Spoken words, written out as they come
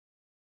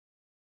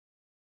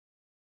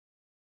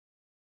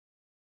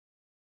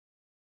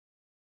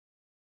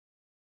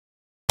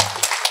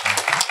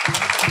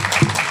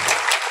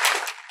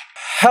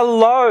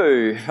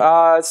Hello,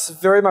 it's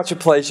very much a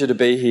pleasure to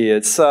be here.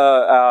 It's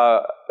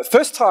the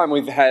first time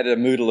we've had a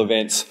Moodle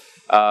event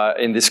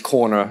in this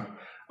corner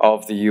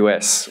of the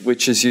US,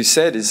 which, as you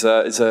said, is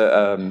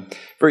a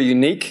very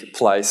unique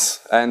place,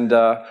 and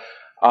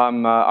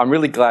I'm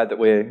really glad that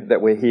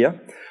we're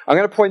here. I'm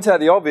going to point out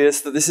the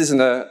obvious, that this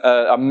isn't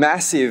a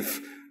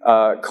massive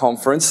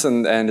conference,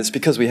 and it's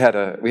because we had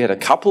a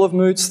couple of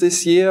moods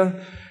this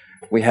year.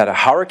 We had a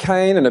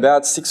hurricane, and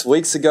about 6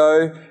 weeks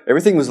ago,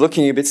 everything was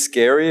looking a bit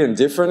scary and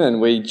different, and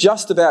we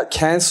just about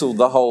cancelled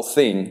the whole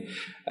thing.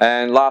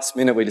 And last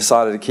minute, we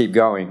decided to keep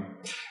going.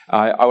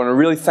 I want to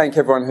really thank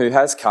everyone who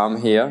has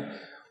come here.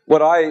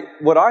 When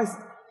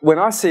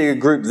I see a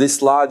group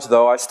this large,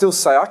 though, I still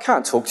say, I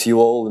can't talk to you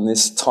all in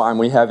this time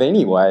we have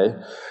anyway,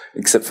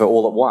 except for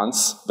all at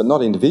once, but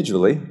not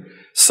individually.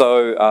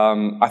 So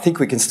I think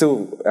we can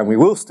still, and we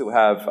will still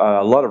have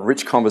a lot of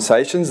rich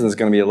conversations, and there's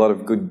going to be a lot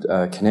of good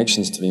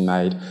connections to be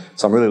made.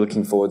 So I'm really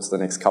looking forward to the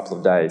next couple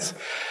of days.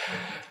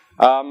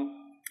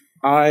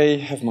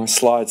 I have my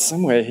slides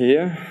somewhere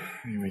here.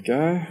 Here we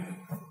go.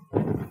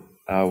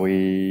 Are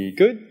we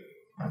good?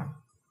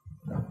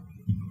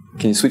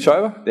 Can you switch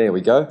over? There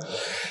we go.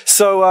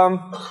 So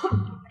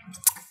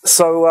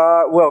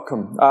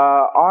welcome.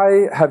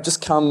 I have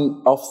just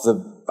come off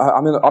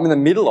I'm in the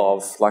middle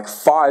of like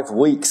 5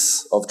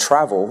 weeks of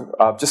travel.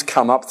 I've just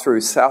come up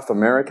through South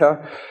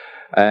America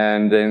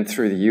and then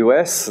through the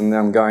US, and then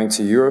I'm going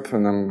to Europe,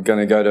 and I'm going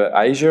to go to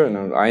Asia,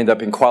 and I end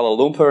up in Kuala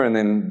Lumpur and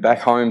then back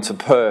home to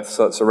Perth,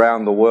 so it's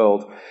around the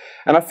world.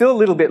 And I feel a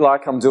little bit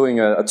like I'm doing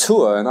a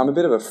tour, and I'm a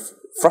bit of a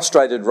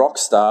frustrated rock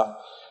star.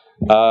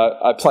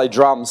 I play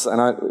drums and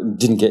I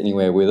didn't get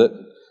anywhere with it.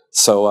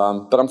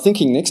 So, but I'm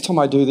thinking next time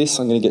I do this,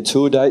 I'm going to get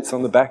tour dates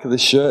on the back of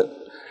this shirt.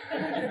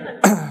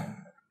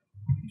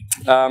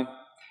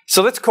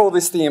 So let's call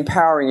this the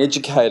Empowering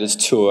Educators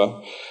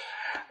Tour.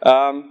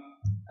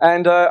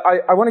 And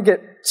I want to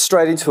get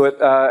straight into it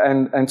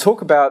and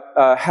talk about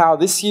how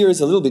this year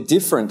is a little bit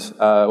different,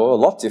 or a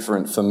lot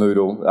different for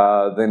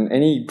Moodle than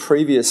any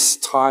previous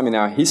time in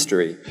our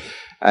history,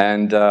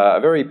 and a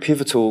very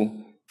pivotal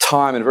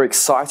time and a very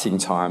exciting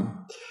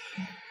time.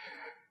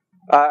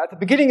 At the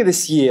beginning of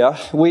this year,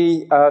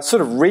 we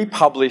sort of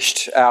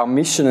republished our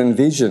mission and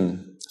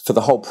vision for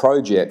the whole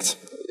project.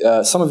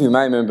 Some of you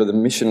may remember the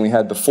mission we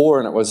had before,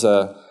 and it was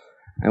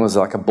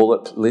like a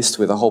bullet list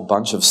with a whole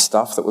bunch of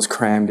stuff that was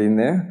crammed in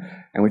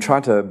there, and we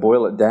tried to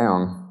boil it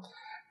down.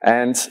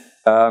 And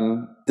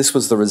this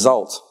was the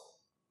result.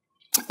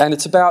 And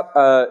it's about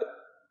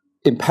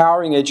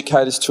empowering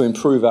educators to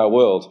improve our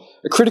world.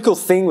 A critical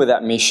thing with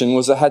that mission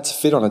was it had to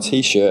fit on a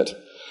T-shirt.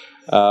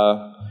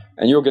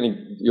 And you're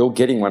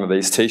getting one of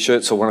these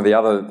T-shirts, or one of the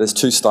other. There's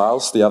two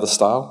styles. The other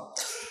style.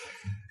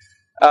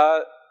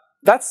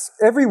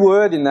 Every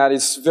word in that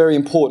is very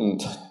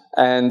important,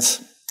 and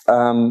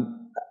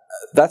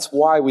that's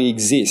why we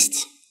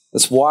exist.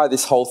 That's why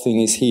this whole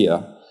thing is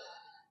here.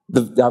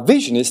 Our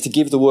vision is to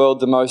give the world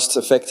the most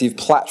effective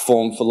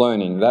platform for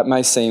learning. That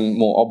may seem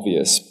more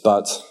obvious,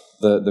 but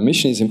the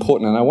mission is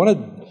important, and I want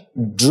to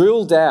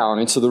drill down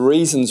into the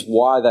reasons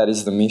why that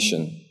is the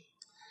mission.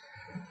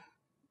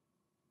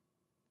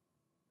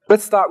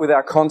 Let's start with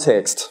our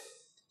context.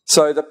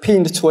 So the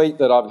pinned tweet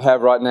that I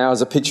have right now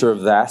is a picture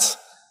of that.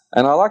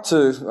 And I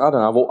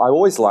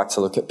always like to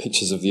look at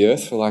pictures of the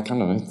Earth for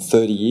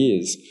 30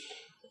 years.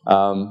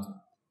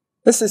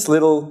 There's this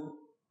little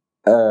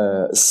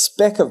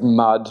speck of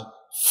mud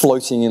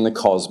floating in the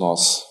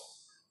cosmos,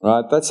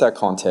 right? That's our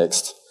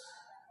context.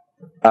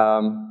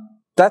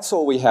 That's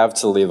all we have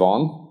to live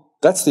on.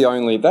 That's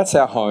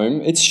our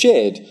home. It's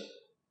shared.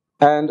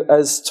 And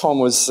as Tom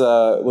was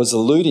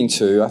alluding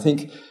to, I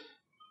think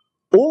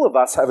all of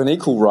us have an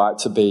equal right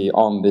to be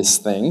on this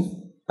thing.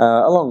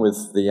 Along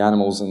with the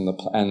animals and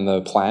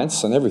the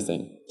plants and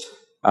everything.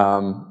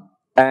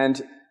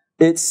 And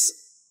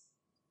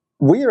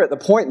we're at the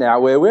point now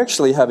where we're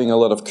actually having a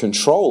lot of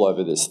control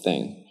over this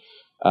thing.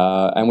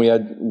 And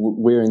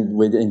we're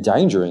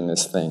endangering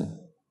this thing.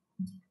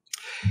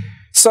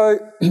 So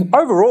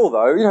overall,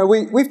 though,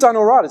 we've done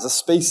all right as a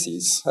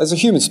species, as a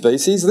human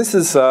species. This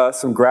is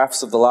some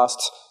graphs of the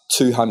last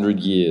 200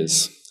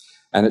 years.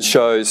 And it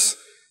shows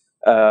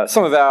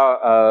some of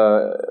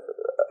our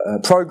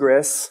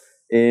progress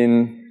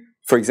in,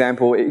 for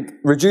example,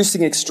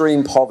 reducing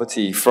extreme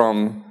poverty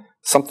from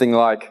something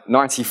like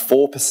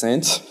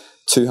 94%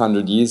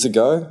 200 years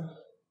ago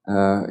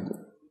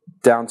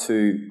down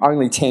to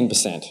only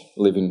 10%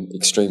 live in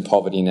extreme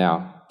poverty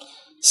now.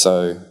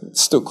 So it's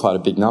still quite a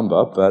big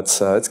number, but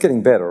it's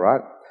getting better,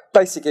 right?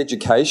 Basic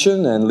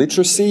education and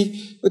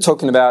literacy, we're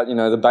talking about,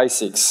 the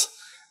basics.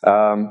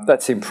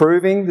 That's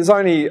improving. There's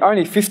only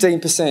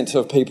 15%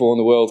 of people in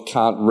the world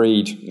can't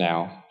read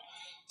now.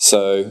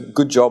 So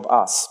good job,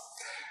 us.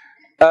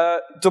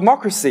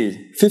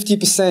 Democracy,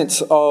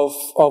 50%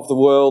 of the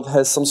world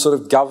has some sort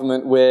of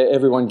government where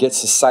everyone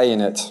gets a say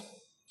in it.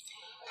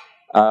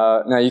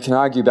 Now, you can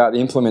argue about the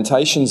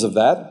implementations of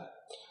that,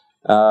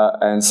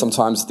 and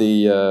sometimes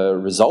the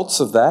results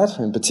of that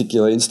in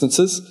particular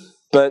instances,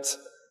 but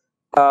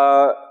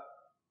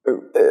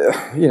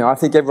I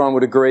think everyone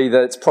would agree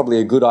that it's probably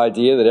a good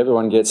idea that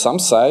everyone gets some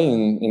say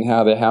in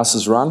how their house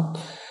is run.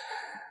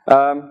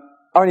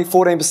 Only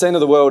 14% of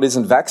the world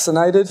isn't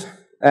vaccinated,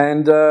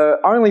 and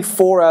only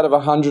 4 out of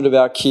 100 of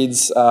our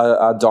kids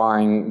are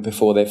dying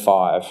before they're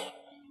 5.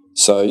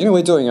 So,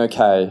 we're doing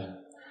okay,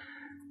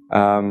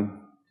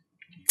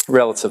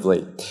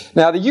 relatively.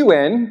 Now, the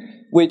UN,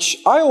 which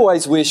I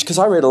always wish, because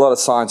I read a lot of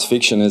science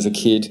fiction as a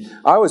kid,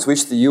 I always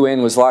wish the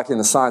UN was like in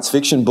the science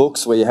fiction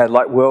books where you had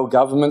like world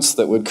governments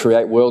that would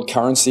create world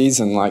currencies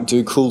and like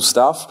do cool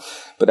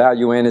stuff. But our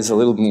UN is a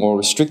little more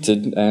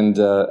restricted and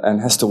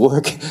has to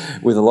work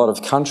with a lot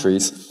of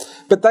countries.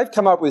 But they've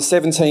come up with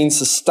 17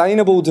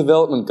 sustainable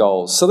development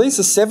goals. So these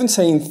are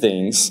 17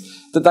 things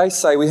that they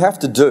say we have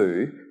to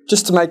do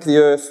just to make the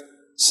Earth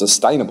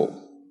sustainable,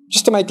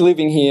 just to make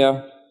living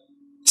here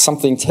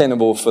something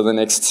tenable for the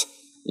next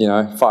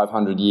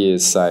 500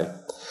 years, say.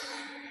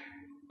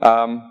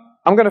 I'm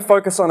going to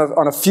focus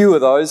on a few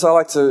of those. I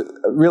like to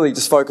really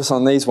just focus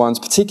on these ones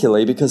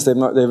particularly because they're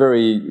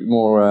very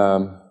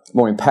more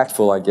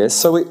impactful, I guess.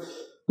 So,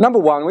 number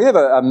one, we have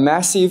a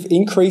massive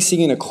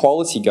increasing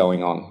inequality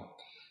going on.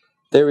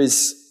 There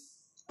is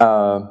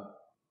a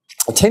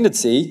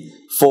tendency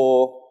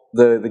for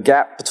the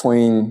gap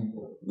between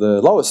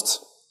the lowest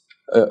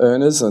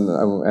earners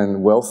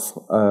and wealth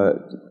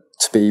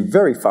to be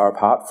very far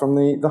apart from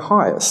the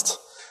highest.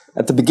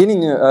 At the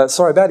beginning,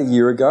 about a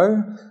year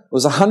ago, it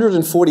was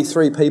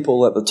 143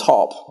 people at the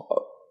top.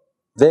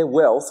 Their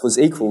wealth was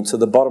equal to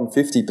the bottom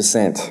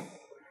 50%.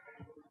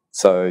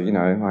 So,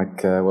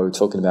 what are we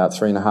talking about?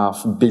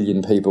 3.5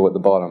 billion people at the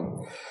bottom.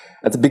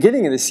 At the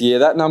beginning of this year,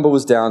 that number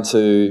was down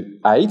to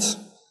 8,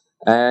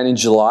 and in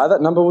July,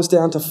 that number was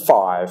down to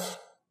 5.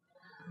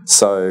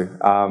 So,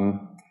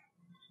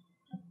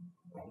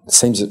 it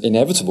seems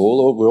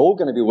inevitable. We're all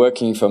going to be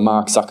working for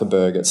Mark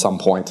Zuckerberg at some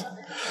point.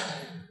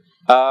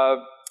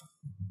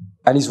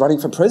 And he's running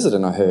for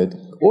president, I heard.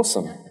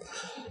 Awesome.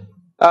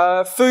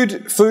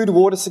 Food,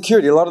 water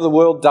security. A lot of the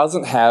world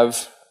doesn't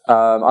have...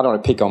 I don't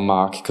want to pick on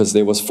Mark because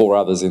there was 4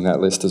 others in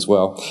that list as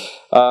well.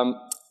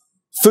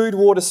 Food,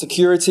 water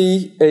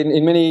security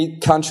in many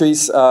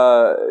countries,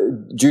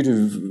 due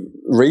to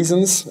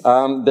reasons,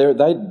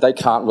 they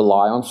can't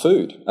rely on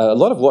food. A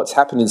lot of what's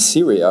happened in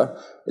Syria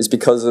is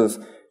because of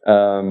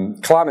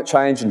climate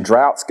change and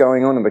droughts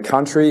going on in the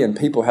country, and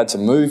people had to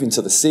move into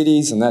the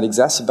cities, and that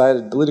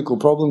exacerbated political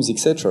problems,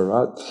 etc.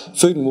 Right?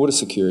 Food and water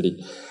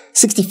security.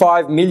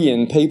 65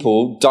 million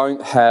people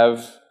don't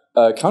have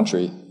a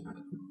country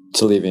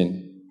to live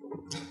in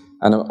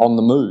and are on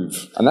the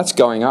move, and that's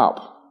going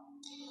up.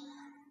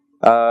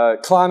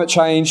 Climate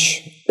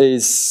change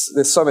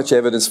there's so much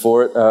evidence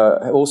for it.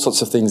 All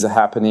sorts of things are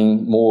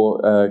happening.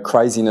 More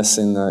craziness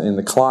in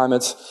the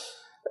climate.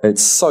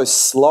 It's so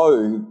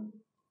slow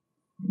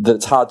that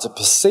it's hard to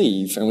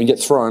perceive, and we get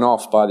thrown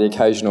off by the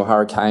occasional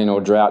hurricane or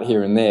drought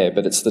here and there,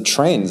 but it's the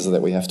trends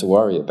that we have to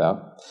worry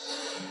about.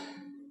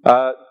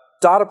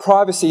 Data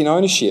privacy and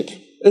ownership.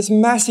 There's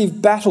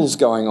massive battles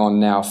going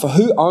on now for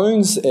who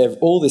owns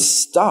all this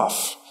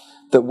stuff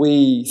that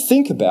we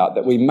think about,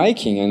 that we're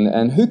making,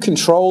 and who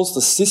controls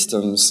the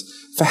systems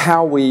for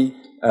how we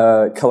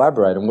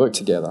collaborate and work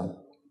together.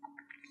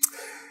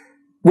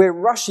 We're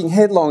rushing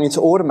headlong into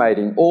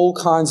automating all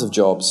kinds of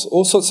jobs.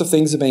 All sorts of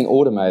things are being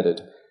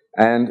automated.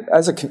 And I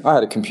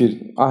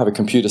have a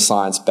computer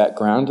science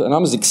background, and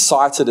I'm as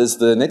excited as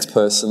the next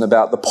person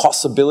about the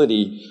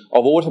possibility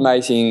of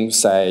automating,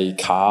 say,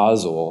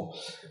 cars or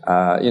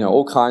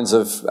all kinds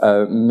of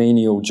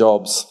menial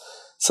jobs,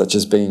 such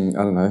as being,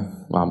 I don't know,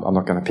 well, I'm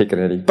not going to pick at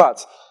any.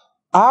 But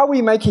are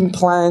we making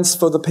plans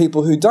for the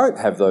people who don't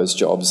have those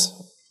jobs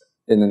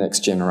in the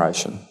next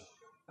generation?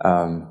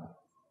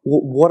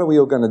 What are we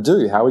all going to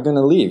do? How are we going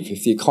to live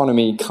if the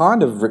economy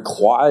kind of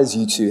requires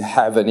you to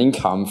have an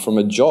income from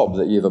a job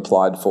that you've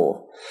applied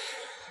for?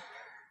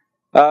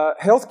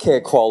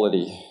 Healthcare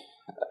quality.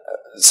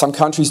 Some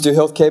countries do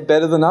healthcare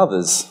better than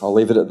others. I'll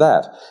leave it at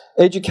that.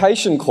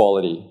 Education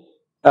quality.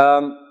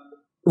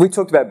 We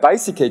talked about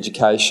basic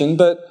education,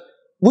 but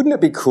wouldn't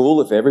it be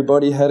cool if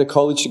everybody had a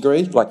college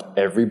degree? Like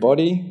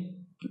everybody?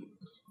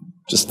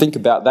 Just think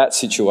about that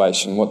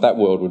situation, what that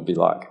world would be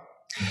like.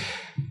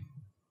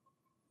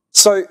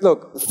 So,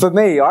 look, for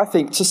me, I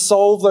think to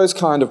solve those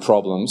kind of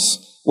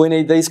problems, we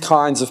need these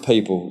kinds of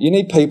people. You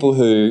need people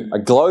who are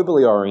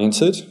globally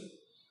oriented,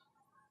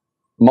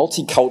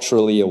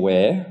 multiculturally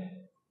aware,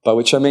 by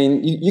which I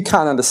mean you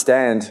can't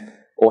understand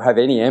or have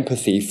any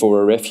empathy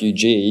for a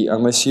refugee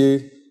unless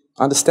you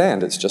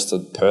understand it's just a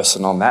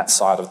person on that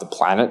side of the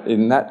planet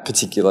in that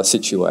particular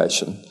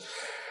situation.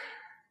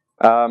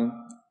 An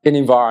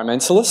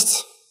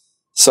environmentalist,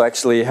 so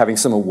actually having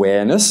some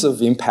awareness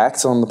of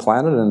impact on the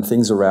planet and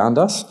things around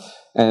us,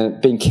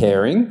 and being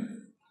caring,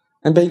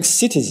 and being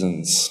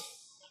citizens.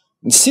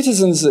 And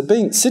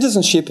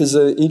citizenship is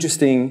an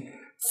interesting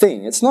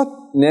thing. It's not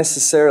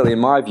necessarily, in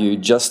my view,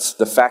 just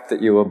the fact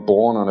that you were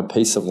born on a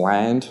piece of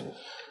land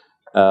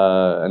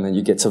and then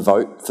you get to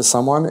vote for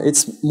someone.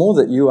 It's more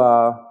that you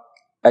are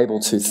able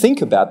to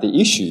think about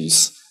the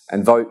issues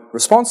and vote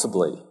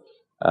responsibly.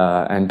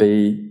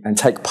 and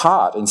take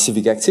part in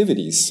civic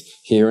activities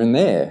here and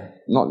there.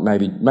 Not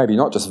maybe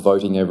not just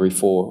voting every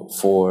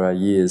four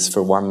years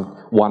for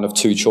one of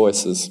two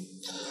choices.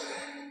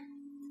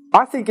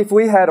 I think if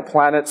we had a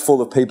planet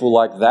full of people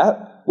like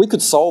that, we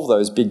could solve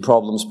those big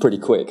problems pretty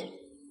quick.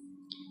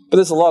 But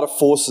there's a lot of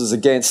forces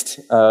against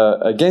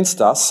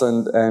us,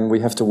 and we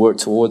have to work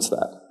towards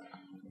that.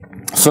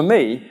 For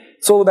me,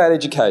 it's all about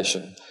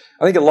education.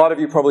 I think a lot of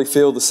you probably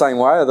feel the same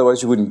way,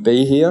 otherwise you wouldn't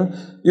be here.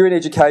 You're in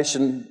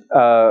education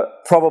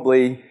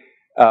probably,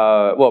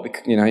 well,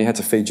 you know, you had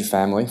to feed your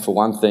family, for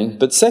one thing.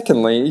 But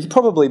secondly, you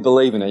probably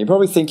believe in it. You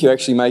probably think you're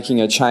actually making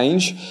a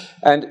change.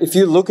 And if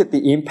you look at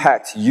the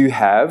impact you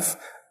have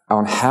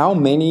on how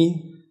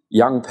many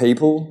young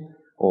people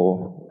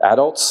or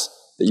adults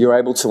that you're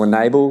able to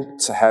enable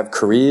to have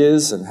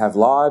careers and have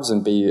lives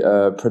and be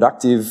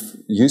productive,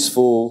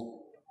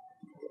 useful,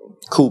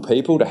 cool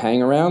people to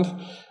hang around,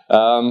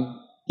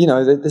 you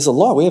know, there's a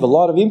lot. We have a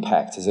lot of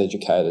impact as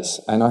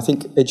educators. And I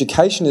think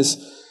education is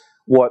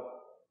what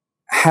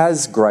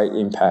has great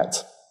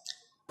impact.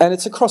 And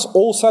it's across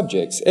all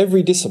subjects,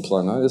 every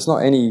discipline. There's not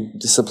any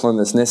discipline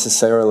that's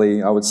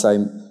necessarily, I would say,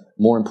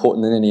 more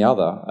important than any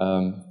other.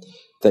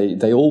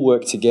 They all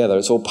work together.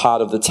 It's all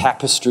part of the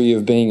tapestry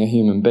of being a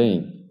human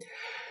being.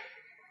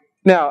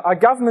 Now, our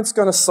government's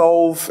going to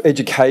solve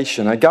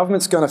education. Our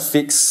government's going to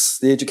fix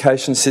the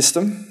education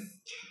system.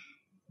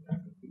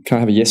 Can I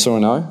have a yes or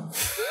a no?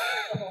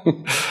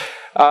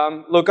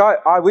 Look,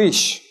 I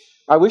wish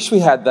we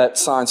had that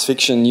science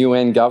fiction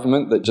UN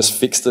government that just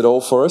fixed it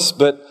all for us,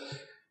 but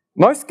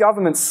most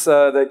governments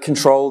that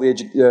control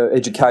the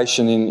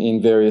education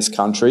in various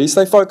countries,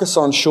 they focus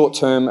on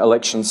short-term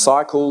election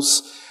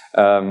cycles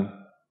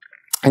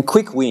and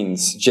quick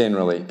wins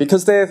generally,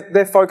 because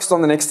they're focused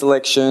on the next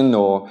election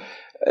or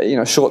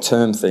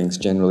short-term things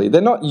generally.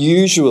 They're not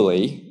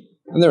usually,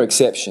 and there are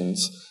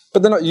exceptions,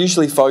 but they're not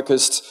usually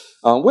focused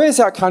on where's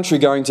our country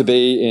going to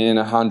be in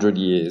 100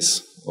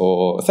 years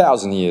or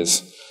 1,000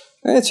 years.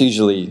 And it's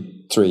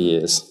usually 3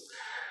 years.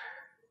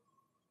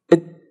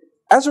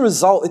 As a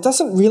result, it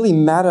doesn't really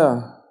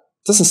matter.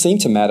 It doesn't seem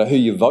to matter who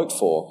you vote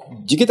for.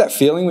 Do you get that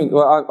feeling?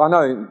 Well, I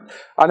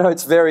know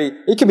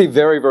it can be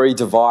very, very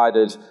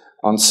divided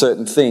on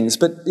certain things.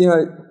 But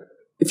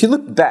if you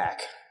look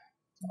back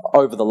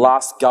over the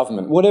last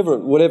government,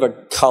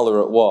 whatever colour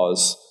it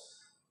was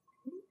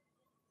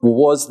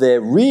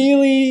there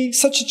really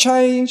such a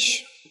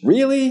change?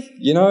 Really?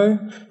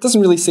 It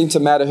doesn't really seem to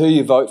matter who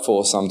you vote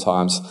for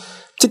sometimes,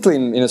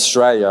 particularly in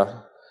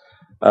Australia.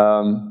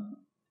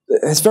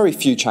 There's very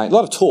few change. A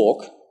lot of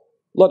talk, a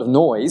lot of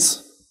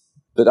noise,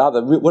 but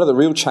what are the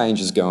real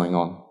changes going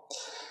on?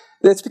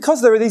 It's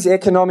because there are these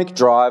economic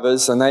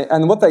drivers,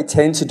 and what they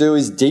tend to do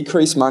is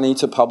decrease money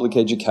to public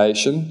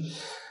education.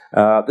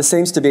 There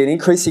seems to be an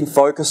increasing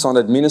focus on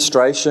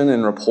administration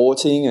and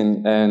reporting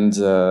and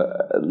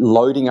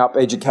loading up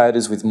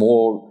educators with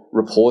more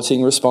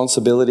reporting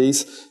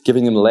responsibilities,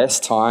 giving them less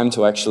time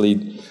to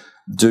actually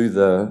do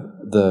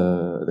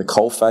the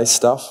coalface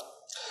stuff.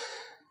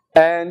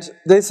 And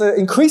there's an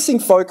increasing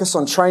focus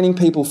on training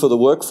people for the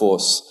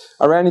workforce.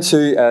 I ran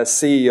into a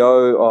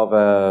CEO of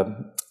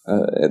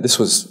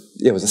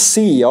it was a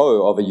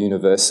CEO of a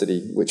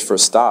university, which for a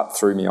start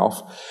threw me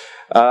off.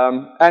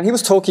 And he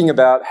was talking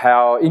about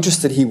how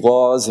interested he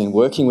was in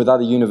working with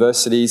other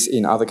universities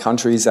in other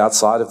countries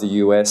outside of the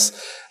US,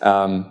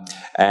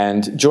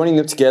 and joining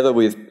them together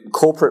with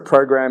corporate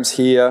programs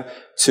here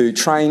to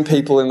train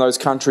people in those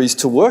countries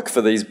to work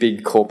for these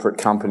big corporate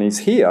companies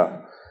here.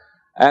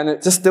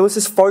 And there was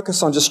this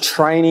focus on just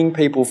training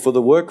people for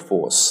the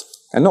workforce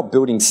and not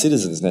building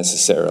citizens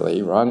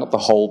necessarily, right? Not the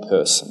whole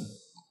person.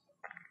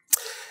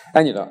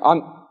 And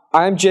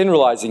I am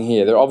generalising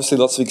here. There are obviously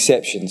lots of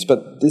exceptions,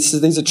 but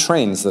these are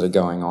trends that are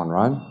going on,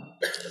 right?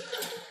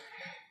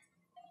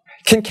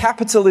 Can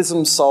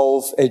capitalism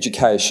solve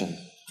education?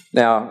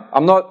 Now,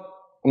 I'm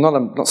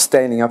not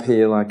standing up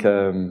here like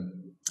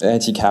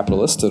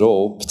anti-capitalist at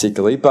all,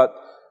 particularly, but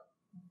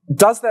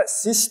does that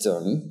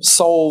system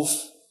solve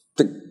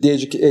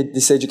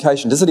this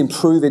education? Does it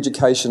improve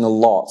education a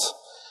lot?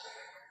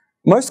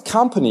 Most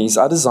companies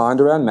are designed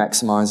around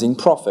maximising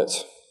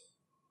profit.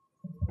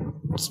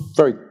 It's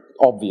very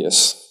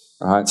obvious,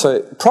 right?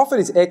 So profit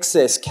is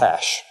excess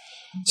cash.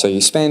 So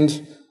you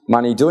spend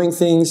money doing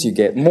things, you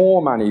get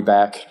more money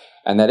back,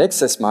 and that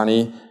excess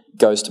money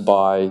goes to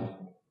buy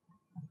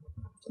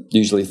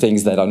usually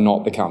things that are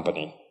not the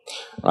company,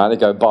 right? They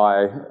go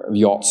buy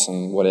yachts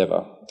and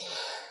whatever.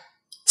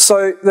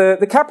 So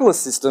the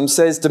capitalist system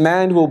says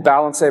demand will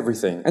balance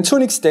everything, and to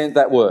an extent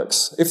that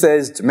works. If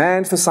there's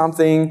demand for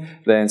something,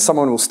 then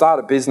someone will start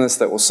a business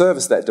that will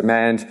service that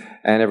demand,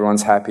 and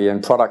everyone's happy,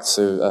 and products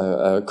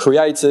are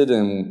created,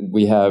 and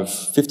we have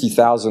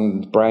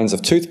 50,000 brands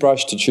of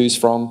toothbrush to choose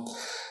from.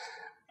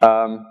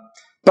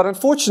 But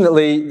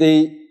unfortunately,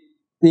 the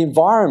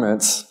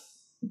environment,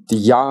 the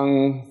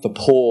young, the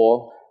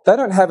poor, they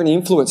don't have any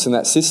influence in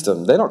that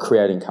system. They're not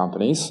creating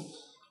companies.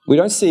 We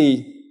don't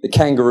see the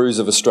kangaroos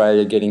of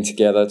Australia getting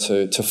together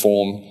to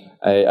form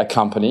a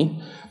company.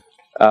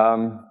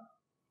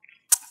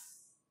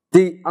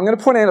 I'm going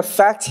to point out a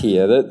fact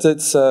here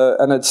that's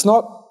and it's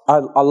not.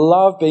 I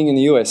love being in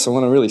the US. I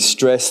want to really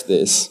stress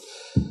this,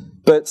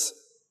 but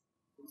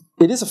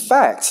it is a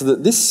fact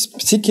that this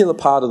particular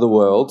part of the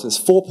world is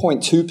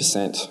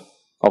 4.2%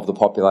 of the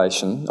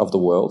population of the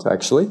world.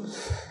 Actually,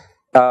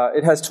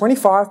 it has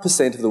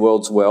 25% of the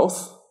world's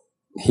wealth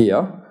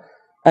here,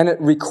 and it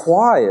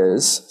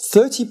requires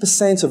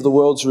 30% of the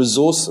world's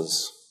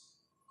resources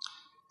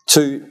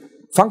to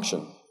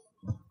function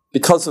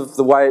because of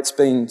the way it's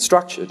been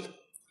structured.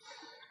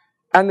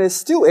 And there's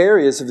still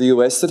areas of the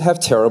US that have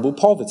terrible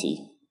poverty.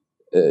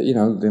 You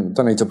know,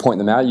 don't need to point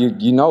them out.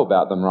 You know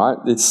about them, right?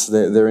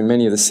 They're in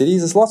many of the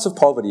cities. There's lots of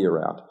poverty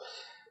around.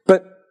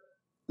 But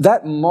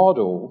that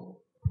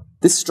model,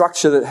 this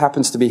structure that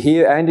happens to be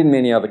here and in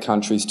many other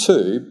countries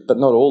too, but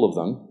not all of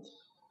them,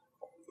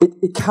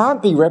 it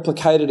can't be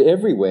replicated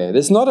everywhere.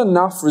 There's not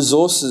enough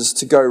resources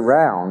to go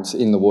round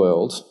in the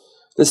world.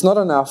 There's not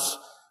enough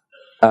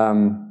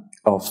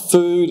of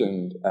food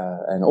and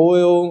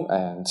oil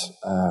and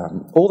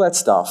all that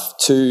stuff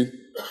to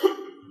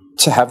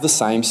have the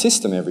same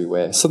system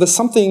everywhere. So there's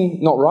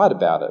something not right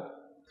about it.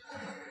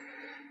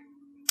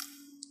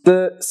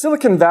 The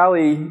Silicon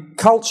Valley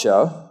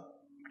culture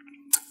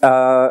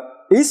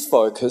is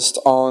focused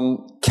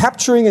on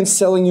capturing and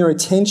selling your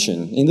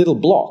attention in little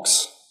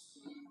blocks.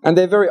 And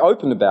they're very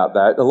open about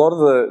that. A lot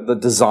of the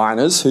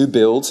designers who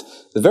build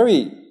the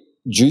very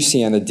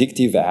juicy and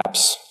addictive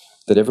apps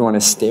that everyone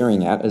is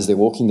staring at as they're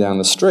walking down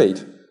the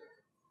street,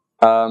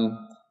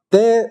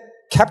 they're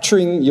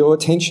capturing your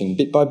attention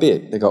bit by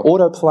bit. They've got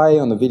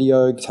autoplay on the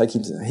video,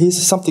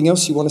 here's something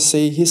else you want to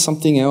see, here's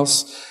something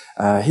else,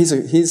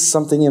 here's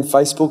something in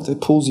Facebook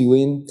that pulls you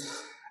in.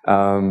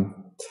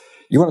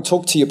 You want to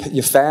talk to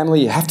your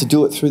family, you have to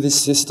do it through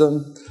this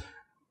system.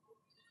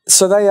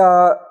 So they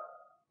are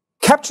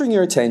capturing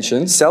your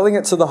attention, selling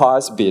it to the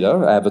highest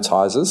bidder,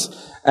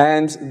 advertisers,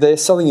 and they're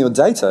selling your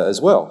data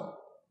as well.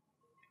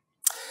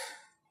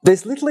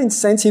 There's little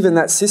incentive in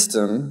that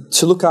system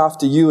to look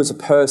after you as a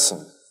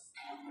person.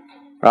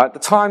 Right? The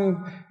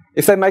time,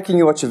 if they're making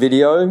you watch a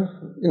video,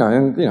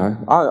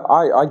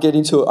 I get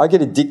into it, I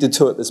get addicted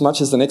to it as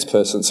much as the next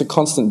person. It's a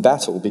constant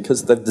battle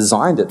because they've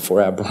designed it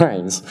for our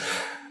brains.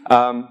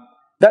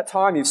 That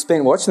time you've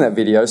spent watching that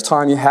video is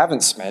time you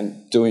haven't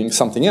spent doing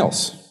something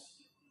else.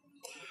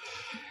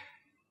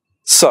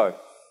 So,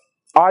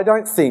 I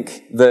don't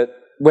think that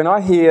when I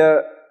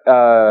hear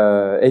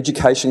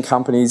education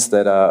companies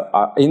that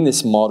are in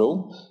this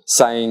model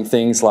saying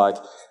things like,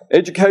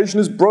 education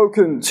is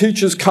broken,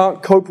 teachers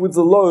can't cope with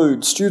the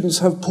load, students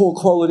have poor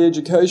quality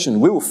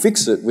education, we will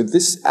fix it with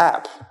this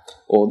app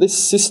or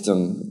this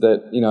system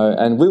that,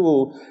 and we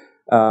will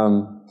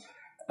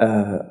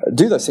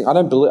do those things. I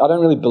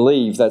don't really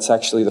believe that's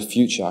actually the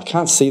future. I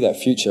can't see that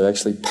future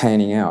actually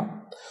panning out.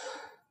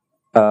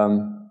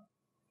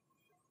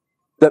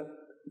 That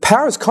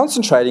power is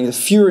concentrating in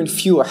fewer and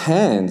fewer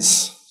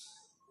hands.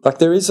 Like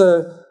there's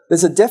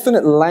a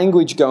definite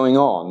language going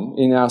on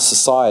in our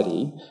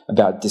society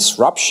about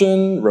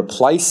disruption,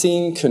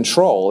 replacing,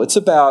 control. It's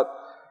about,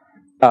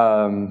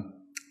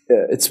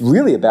 it's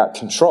really about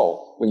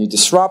control. When you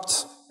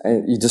disrupt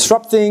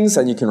things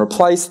and you can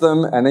replace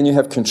them and then you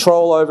have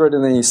control over it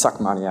and then you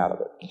suck money out of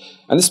it.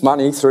 And this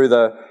money if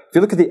you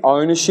look at the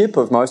ownership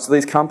of most of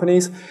these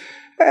companies,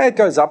 it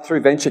goes up through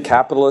venture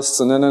capitalists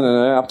and then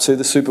up to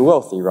the super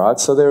wealthy, right?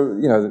 So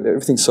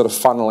everything's sort of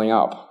funneling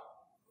up.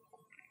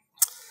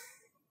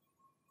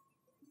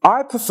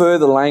 I prefer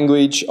the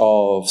language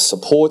of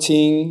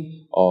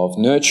supporting, of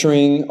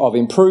nurturing, of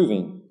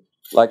improving.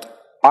 Like,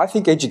 I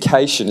think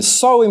education is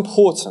so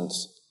important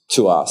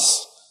to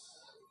us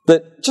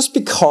that just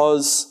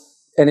because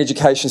an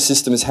education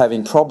system is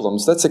having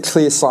problems, that's a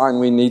clear sign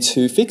we need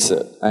to fix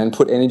it and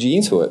put energy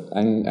into it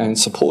and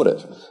support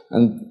it.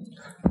 And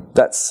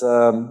that's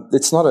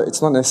it's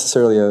not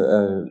necessarily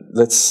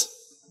let's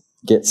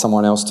get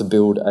someone else to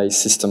build a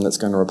system that's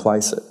going to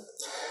replace it.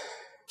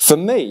 For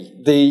me,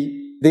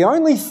 the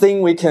only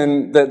thing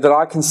that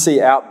I can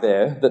see out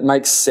there that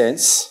makes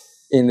sense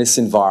in this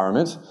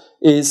environment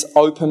is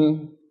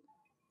open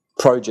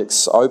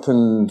projects,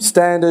 open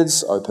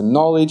standards, open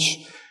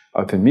knowledge,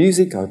 open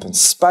music, open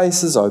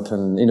spaces,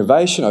 open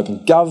innovation,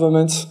 open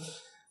government.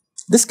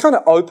 This kind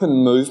of open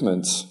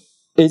movement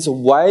is a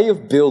way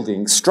of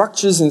building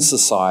structures in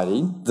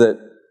society that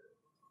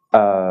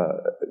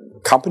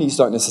companies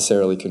don't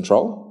necessarily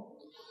control,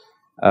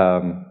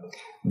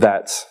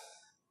 that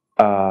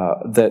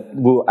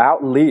will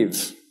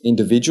outlive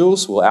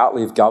individuals, will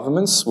outlive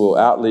governments, will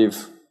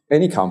outlive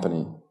any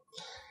company.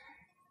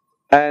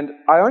 And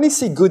I only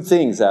see good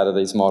things out of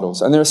these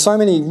models. And there are so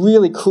many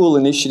really cool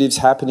initiatives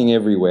happening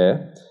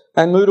everywhere.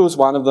 And Moodle is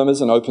one of them as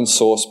an open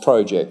source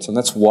project. And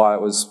that's why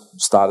it was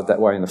started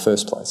that way in the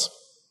first place.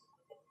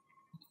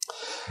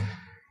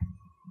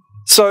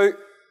 So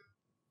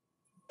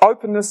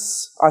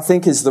openness, I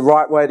think, is the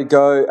right way to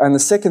go. And the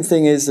second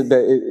thing is that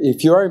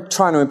if you're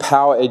trying to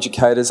empower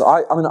educators,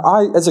 I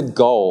as a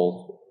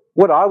goal,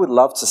 what I would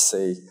love to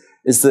see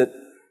is that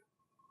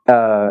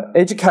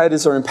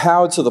educators are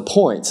empowered to the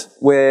point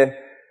where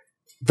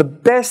the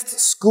best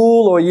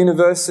school or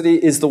university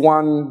is the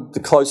one the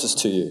closest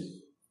to you.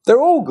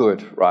 They're all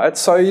good, right?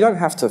 So you don't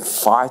have to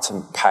fight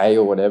and pay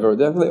or whatever.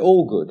 They're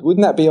all good.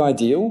 Wouldn't that be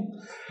ideal?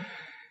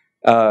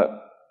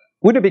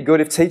 Would it be good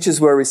if teachers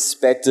were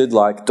respected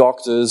like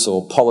doctors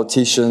or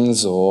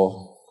politicians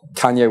or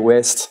Kanye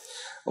West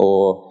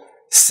or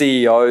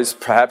CEOs,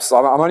 perhaps?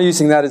 I'm only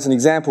using that as an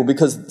example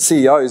because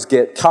CEOs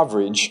get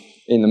coverage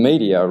in the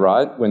media,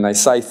 right, when they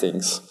say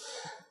things.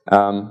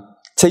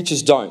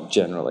 Teachers don't,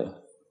 generally.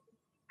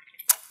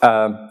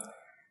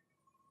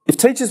 If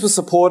teachers were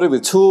supported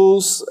with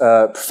tools,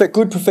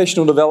 good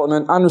professional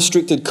development,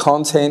 unrestricted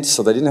content,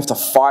 so they didn't have to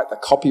fight the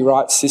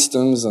copyright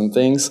systems and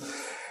things,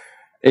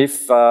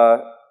 if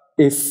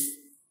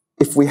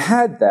we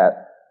had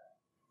that,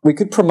 we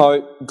could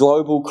promote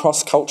global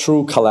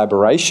cross-cultural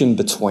collaboration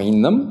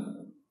between them,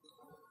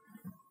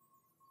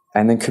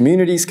 and then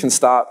communities can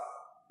start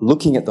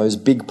looking at those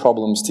big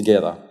problems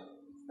together.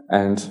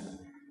 And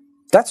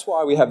that's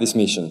why we have this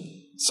mission.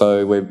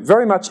 So we're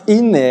very much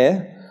in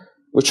there.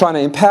 We're trying to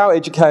empower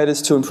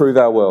educators to improve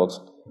our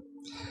world.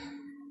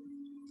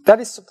 That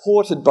is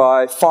supported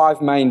by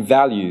 5 main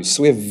values.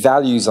 So we have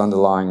values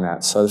underlying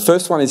that. So the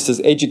first one is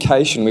just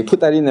education. We put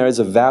that in there as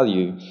a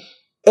value.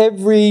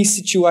 Every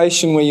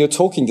situation where you're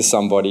talking to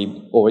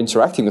somebody or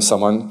interacting with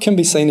someone can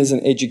be seen as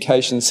an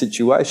education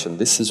situation.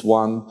 This is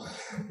one.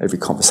 Every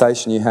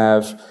conversation you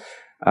have,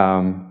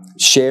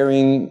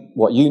 sharing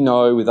what you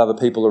know with other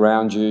people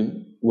around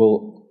you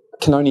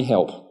can only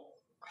help.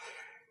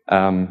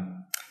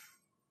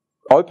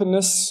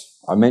 Openness,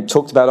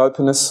 talked about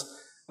openness.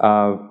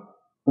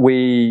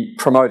 We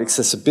promote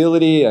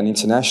accessibility and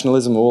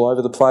internationalism all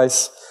over the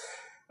place.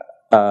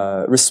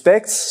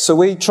 Respect, so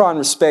we try and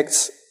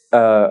respect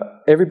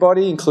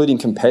everybody, including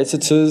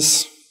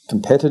competitors, the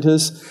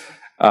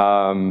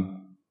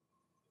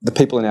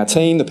people in our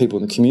team, the people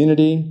in the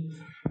community.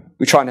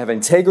 We try and have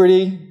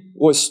integrity.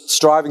 We're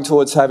striving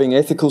towards having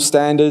ethical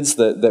standards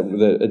that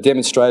are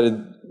demonstrated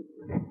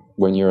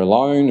when you're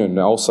alone and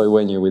also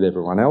when you're with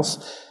everyone else.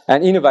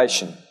 And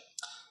innovation.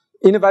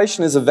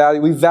 Innovation is a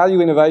value. We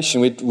value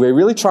innovation. We're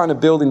really trying to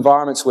build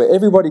environments where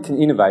everybody can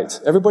innovate.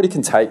 Everybody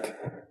can take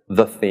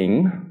the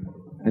thing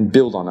and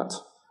build on it.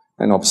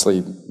 And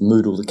obviously,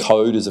 Moodle, the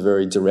code, is a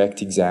very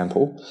direct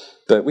example.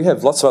 But we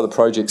have lots of other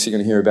projects you're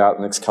going to hear about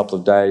in the next couple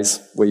of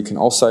days where you can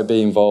also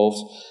be involved.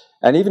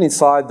 And even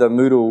inside the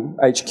Moodle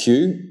HQ,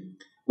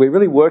 we're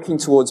really working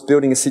towards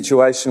building a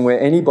situation where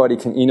anybody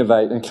can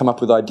innovate and come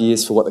up with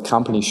ideas for what the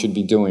company should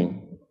be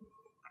doing.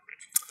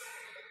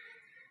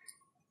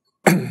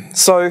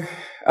 So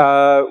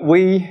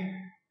actually,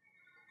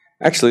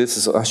 I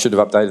should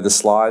have updated the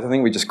slide. I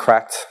think we just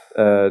cracked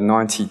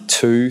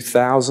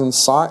 92,000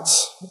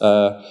 sites.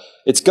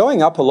 It's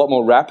going up a lot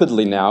more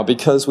rapidly now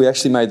because we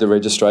actually made the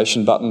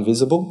registration button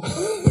visible.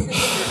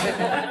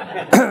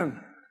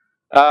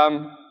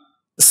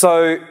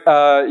 So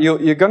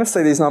you're going to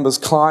see these numbers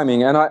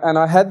climbing, and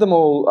I had them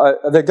all.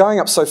 They're going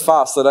up so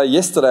fast that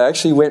yesterday I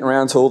actually went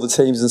around to all the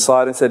teams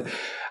inside and said,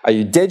 "Are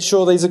you dead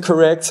sure these are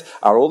correct?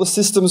 Are all the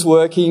systems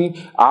working?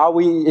 Are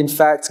we in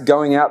fact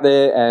going out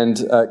there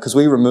and because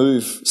we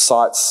remove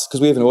sites because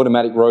we have an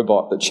automatic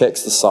robot that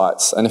checks the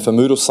sites, and if a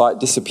Moodle site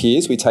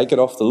disappears, we take it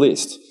off the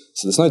list.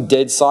 So there's no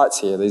dead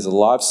sites here. These are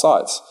live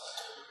sites.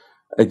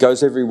 It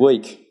goes every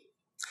week."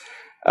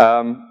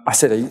 I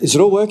said, "Is it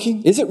all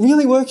working? Is it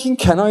really working?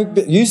 Can I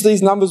use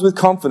these numbers with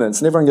confidence?"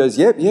 And everyone goes,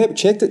 yep,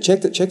 checked it.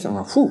 I'm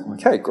like, "Whew,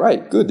 okay,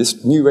 great, good.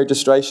 This new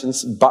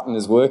registrations button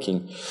is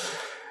working."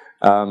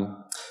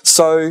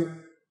 So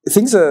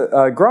things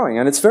are growing,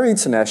 and it's very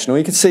international.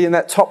 You can see in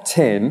that top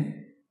 10,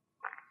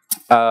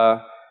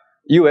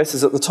 US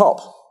is at the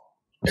top.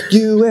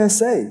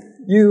 USA.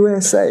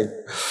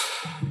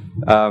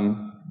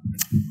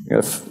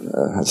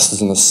 Just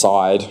as an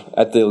aside,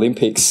 at the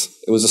Olympics,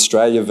 it was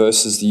Australia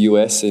versus the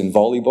US in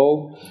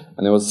volleyball,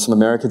 and there was some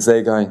Americans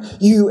there going,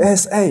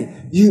 USA,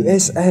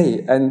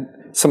 and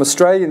some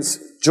Australians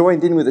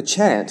joined in with a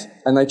chant,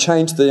 and they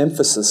changed the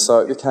emphasis, so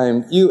it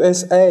became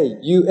USA,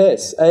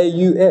 US,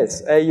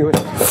 AUS,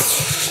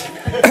 AUS.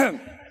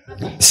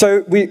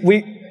 So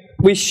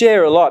we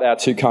share a lot, our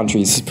two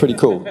countries. It's pretty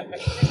cool.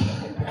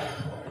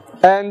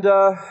 And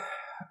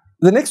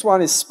the next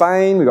one is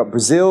Spain. We've got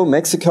Brazil,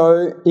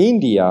 Mexico,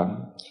 India.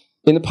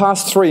 In the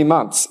past 3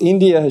 months,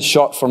 India has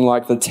shot from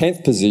like the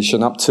 10th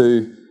position up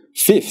to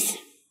 5th.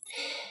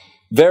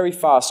 Very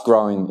fast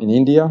growing in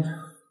India.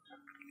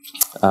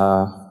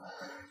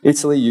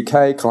 Italy,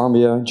 UK,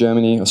 Colombia,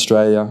 Germany,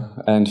 Australia,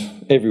 and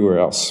everywhere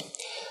else.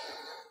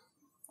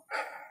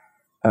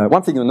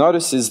 One thing you'll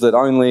notice is that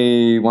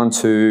only 1,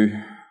 2,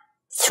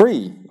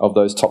 3 of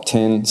those top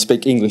 10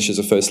 speak English as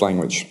a first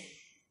language.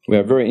 We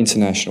are a very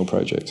international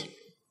project.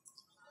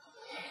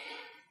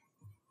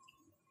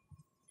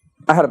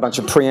 I had a bunch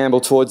of preamble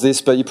towards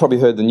this, but you probably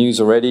heard the news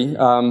already.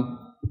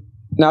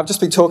 Now, I've just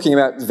been talking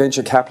about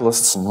venture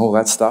capitalists and all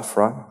that stuff,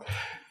 right?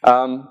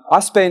 I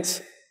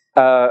spent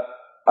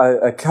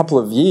a couple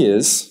of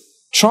years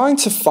trying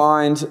to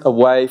find a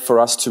way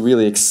for us to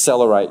really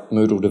accelerate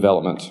Moodle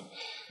development.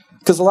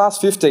 Because the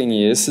last 15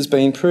 years has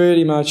been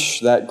pretty much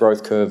that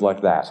growth curve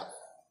like that.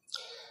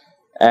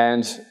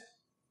 And,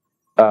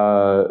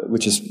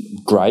 which is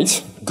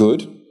great,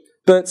 good.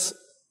 But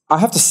I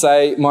have to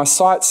say, my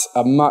sights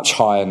are much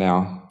higher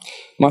now.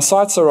 My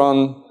sights are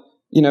on,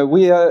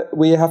 we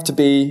have to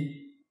be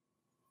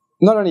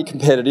not only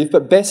competitive,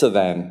 but better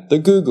than the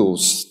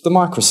Googles, the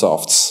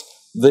Microsofts,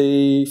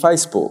 the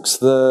Facebooks,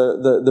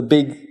 the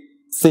big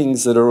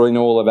things that are in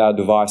all of our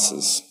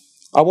devices.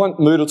 I want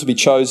Moodle to be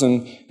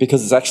chosen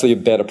because it's actually a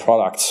better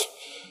product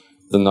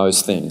than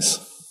those things.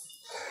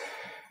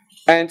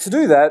 And to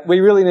do that, we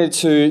really need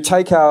to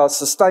take our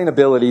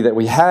sustainability that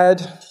we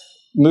had.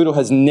 Moodle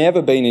has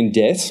never been in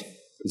debt.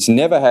 It's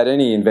never had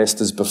any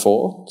investors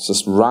before. It's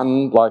just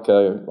run like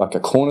a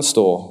corner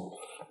store.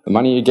 The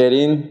money you get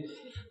in,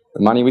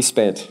 the money we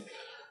spent.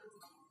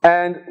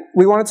 And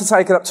we wanted to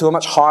take it up to a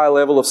much higher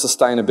level of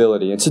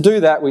sustainability. And to do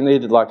that, we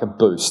needed like a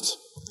boost.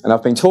 And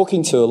I've been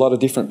talking to a lot of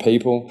different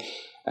people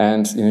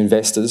and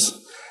investors.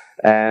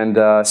 And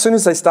as soon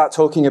as they start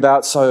talking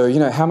about,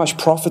 how much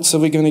profits are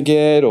we going to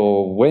get,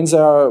 or when's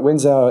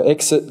our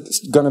exit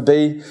going to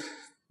be?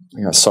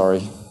 I go,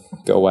 sorry,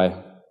 go away.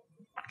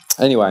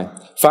 Anyway,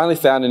 finally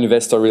found an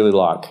investor I really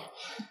like.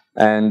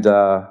 And,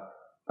 I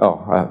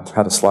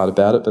had a slide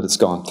about it, but it's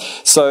gone.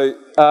 So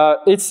I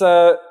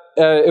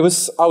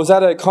was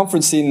at a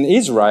conference in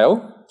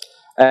Israel,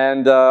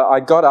 and I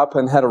got up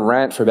and had a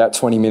rant for about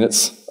 20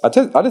 minutes. I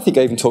don't think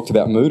I even talked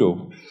about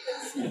Moodle.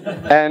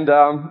 And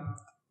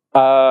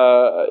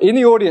in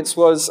the audience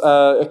was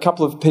a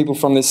couple of people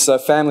from this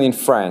family in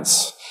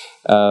France,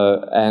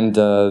 and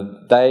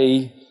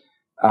they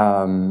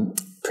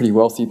pretty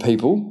wealthy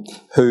people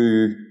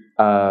who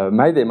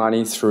made their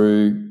money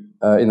through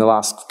in the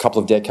last couple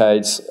of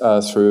decades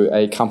through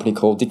a company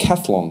called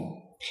Decathlon,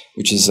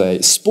 which is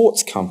a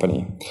sports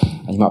company.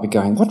 And you might be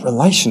going, what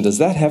relation does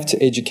that have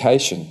to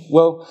education?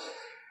 Well,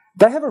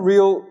 they have a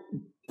real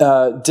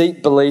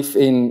deep belief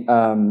in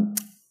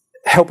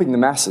helping the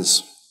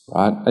masses,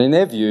 right? And in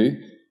their view,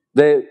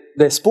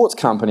 their sports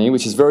company,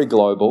 which is very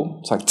global,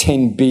 it's like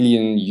 10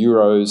 billion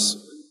euros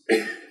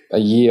a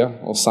year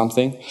or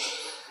something,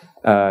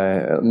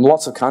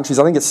 lots of countries.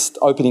 I think it's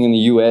opening in the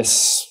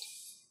US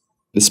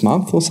this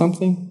month or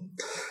something,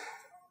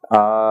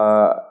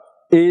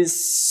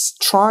 is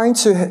trying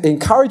to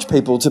encourage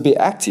people to be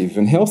active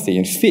and healthy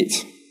and fit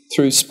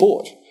through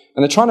sport.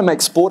 And they're trying to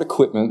make sport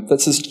equipment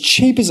that's as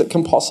cheap as it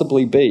can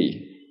possibly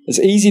be, as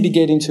easy to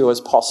get into as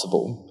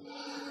possible.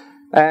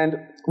 And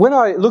when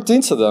I looked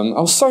into them,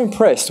 I was so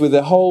impressed with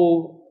their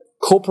whole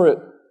corporate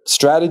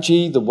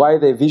strategy, the way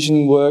their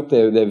vision worked,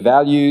 their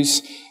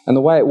values, and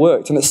the way it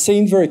worked. And it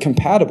seemed very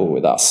compatible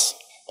with us.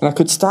 And I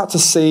could start to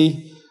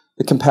see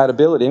the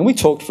compatibility. And we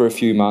talked for a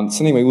few months.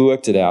 Anyway, we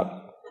worked it out.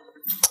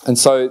 And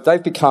so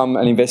they've become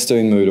an investor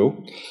in Moodle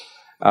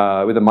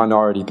with a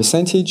minority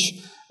percentage.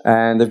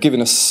 And they've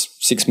given us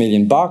 $6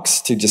 million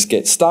to just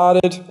get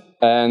started.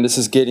 And this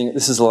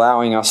is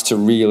allowing us to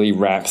really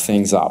ramp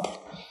things up.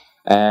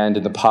 And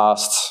in the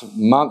past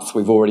month,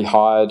 we've already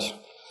hired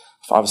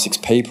 5 or 6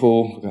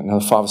 people. We've got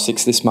another 5 or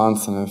 6 this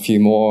month and a few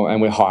more,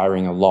 and we're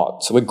hiring a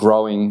lot. So we're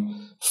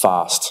growing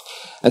fast.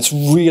 And it's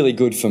really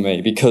good for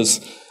me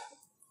because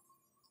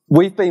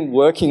we've been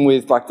working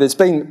with, there's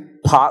been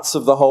parts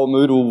of the whole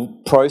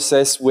Moodle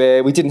process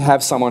where we didn't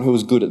have someone who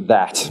was good at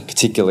that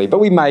particularly, but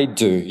we made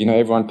do.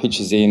 Everyone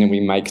pitches in and we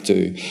make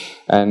do.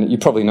 And you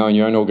probably know in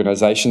your own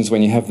organisations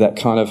when you have that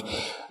kind of,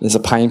 there's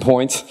a pain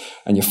point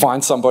and you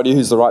find somebody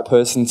who's the right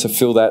person to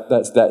fill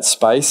that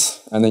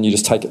space, and then you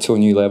just take it to a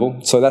new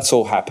level. So that's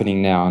all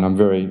happening now, and I'm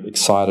very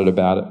excited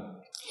about it.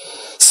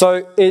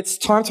 So it's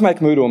time to make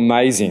Moodle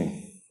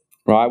amazing,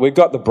 right? We've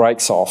got the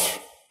brakes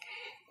off,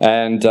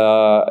 and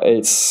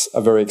it's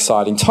a very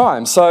exciting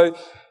time. So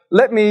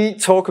let me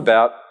talk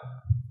about,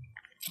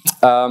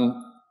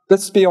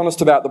 let's be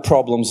honest about the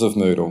problems of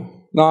Moodle.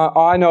 Now,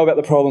 I know about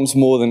the problems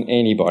more than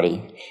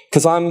anybody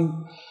because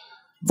I'm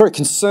very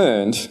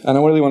concerned, and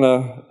I really want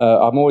to,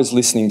 I'm always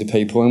listening to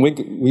people, and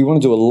we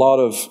want to do a lot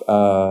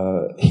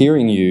of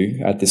hearing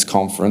you at this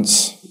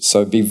conference,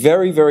 so be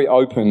very, very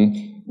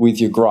open with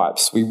your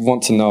gripes. We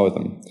want to know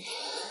them.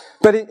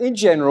 But in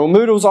general,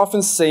 Moodle's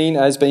often seen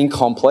as being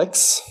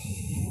complex,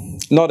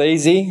 not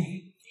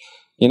easy,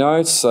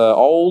 it's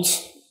old.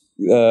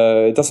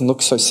 It doesn't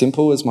look so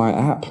simple as my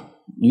app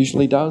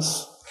usually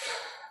does.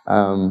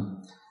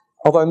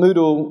 Although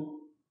Moodle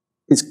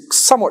is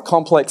somewhat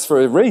complex for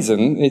a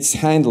reason, it's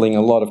handling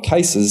a lot of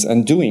cases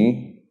and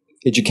doing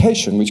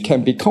education, which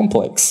can be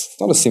complex.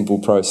 It's not a simple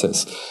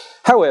process.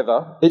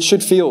 However, it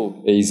should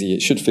feel easy.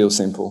 It should feel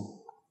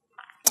simple.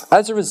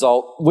 As a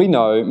result, we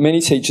know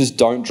many teachers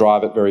don't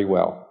drive it very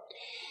well.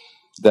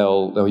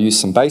 They'll use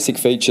some basic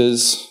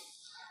features.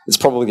 It's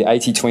probably the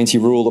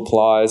 80-20 rule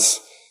applies.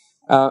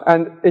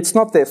 And it's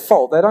not their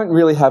fault. They don't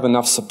really have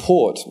enough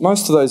support.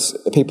 Most of those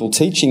people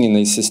teaching in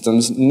these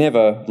systems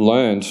never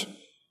learned,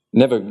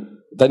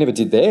 they never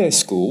did their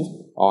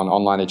school on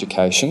online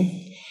education.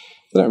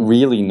 They don't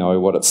really know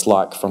what it's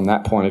like from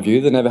that point of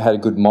view. They never had a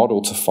good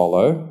model to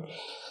follow.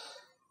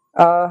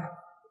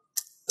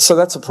 So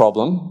that's a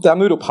problem. Our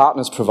Moodle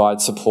partners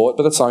provide support,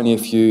 but that's only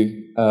if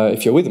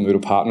you're with a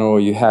Moodle partner or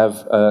you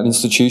have an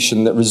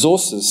institution that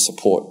resources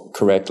support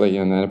correctly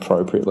and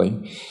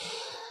appropriately.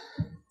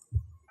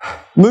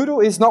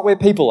 Moodle is not where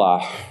people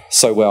are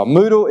so well.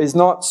 Moodle is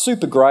not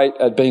super great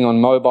at being on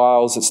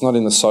mobiles. It's not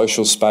in the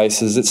social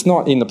spaces. It's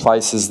not in the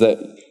places that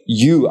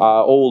you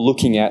are all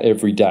looking at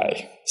every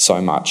day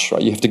so much,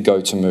 right? You have to go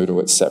to Moodle.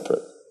 It's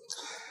separate.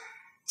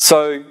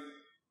 So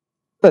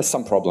there's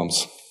some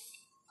problems.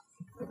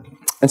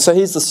 And so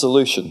here's the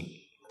solution.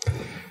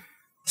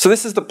 So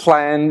this is the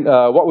plan,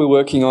 what we're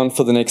working on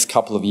for the next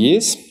couple of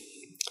years.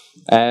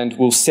 And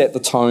we'll set the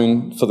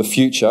tone for the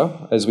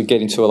future as we get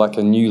into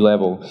a new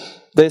level.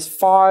 There's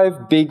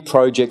 5 big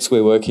projects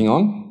we're working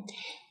on.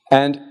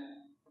 And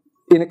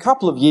in a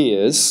couple of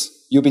years,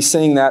 you'll be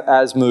seeing that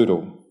as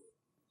Moodle.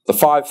 The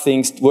 5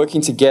 things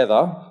working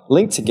together,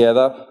 linked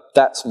together,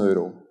 that's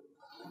Moodle.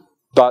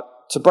 But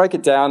to break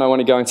it down, I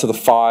want to go into the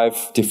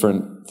 5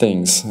 different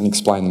things and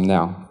explain them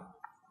now.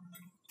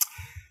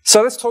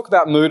 So let's talk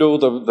about Moodle,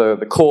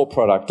 the core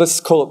product.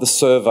 Let's call it the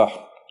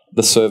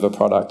server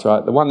product,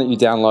 right? The one that you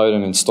download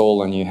and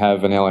install and you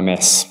have an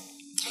LMS.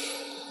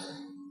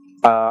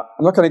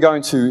 I'm not going to go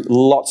into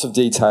lots of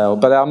detail,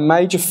 but our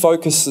major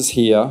focuses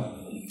here,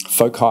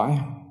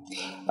 foci,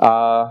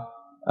 are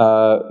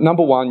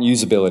number 1,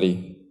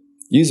 usability.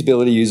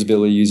 Usability,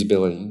 usability,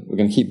 usability. We're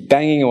going to keep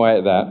banging away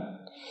at that.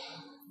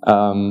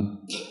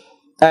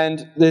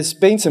 And there's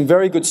been some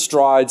very good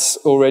strides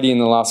already in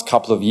the last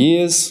couple of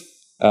years.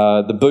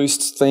 The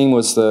Boost thing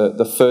was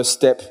the first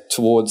step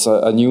towards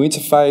a new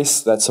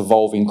interface that's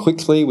evolving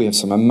quickly. We have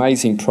some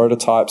amazing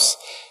prototypes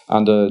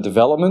under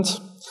development.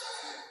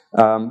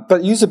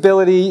 But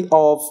usability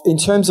in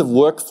terms of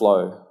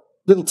workflow,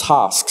 little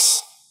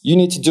tasks. You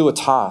need to do a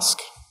task.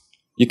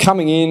 You're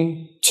coming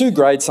in, 2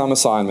 grade some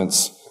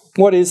assignments.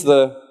 What is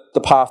the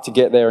path to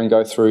get there and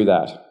go through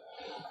that?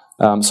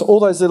 So all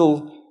those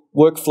little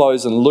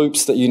workflows and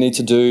loops that you need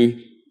to do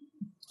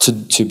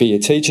to be a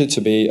teacher,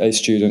 to be a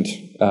student,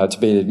 to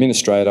be an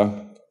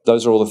administrator,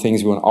 those are all the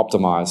things we want to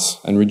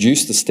optimize and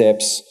reduce the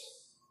steps,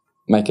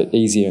 make it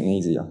easier and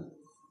easier.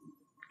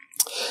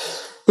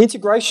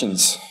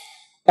 Integrations.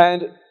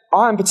 And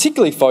I'm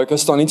particularly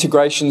focused on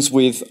integrations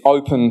with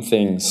open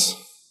things.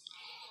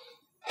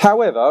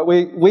 However,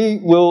 we're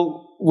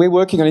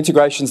working on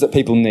integrations that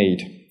people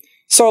need.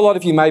 So a lot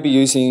of you may be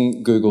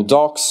using Google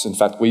Docs. In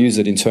fact, we use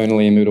it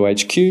internally in Moodle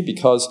HQ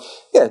because,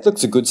 yeah, it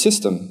looks a good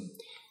system.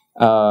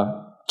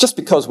 Just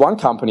because one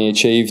company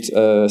achieved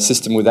a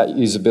system with that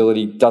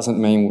usability doesn't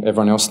mean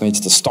everyone else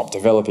needs to stop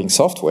developing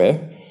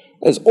software.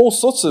 There's all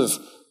sorts of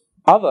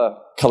other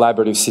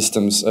collaborative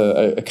systems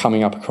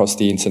coming up across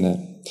the internet.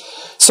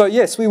 So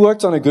yes, we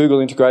worked on a Google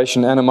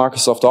integration and a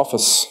Microsoft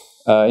Office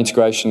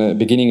integration at the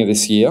beginning of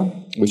this year,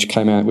 which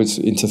came out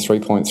into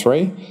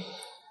 3.3.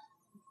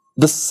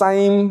 The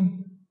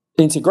same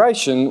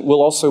integration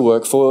will also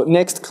work for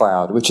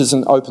Nextcloud, which is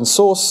an open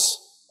source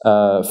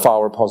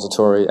file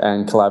repository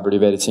and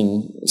collaborative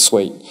editing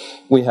suite.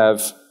 We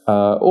have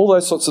all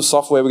those sorts of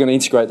software we're going to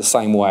integrate the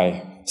same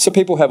way. So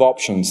people have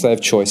options, they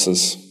have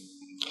choices.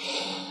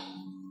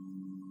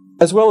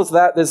 As well as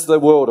that, there's the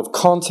world of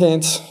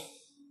content.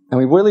 And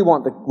we really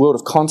want the world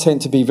of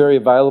content to be very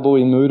available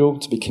in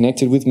Moodle, to be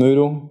connected with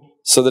Moodle,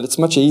 so that it's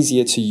much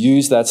easier to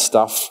use that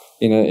stuff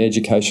in an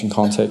education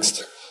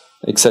context,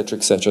 etc.,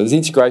 etc. There's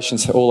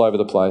integrations all over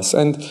the place.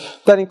 And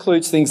that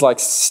includes things like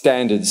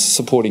standards,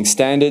 supporting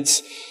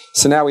standards.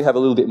 So now we have a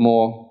little bit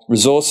more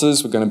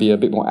resources. We're going to be a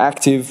bit more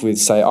active with,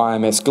 say,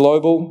 IMS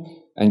Global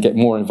and get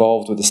more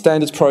involved with the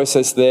standards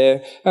process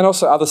there, and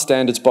also other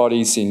standards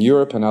bodies in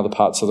Europe and other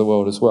parts of the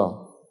world as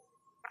well.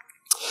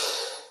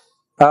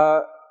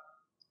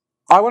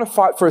 I want to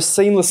fight for a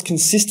seamless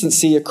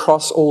consistency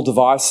across all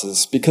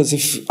devices, because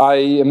if I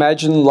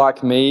imagine,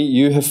 like me,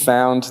 you have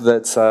found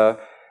that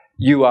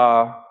you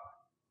are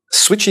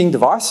switching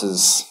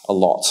devices a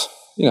lot.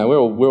 You know,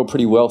 we're all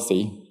pretty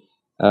wealthy.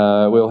 We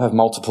all have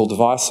multiple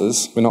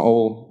devices. We're not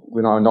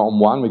on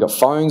one. We've got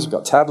phones, we've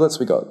got tablets,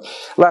 we've got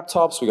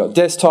laptops, we've got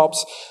desktops,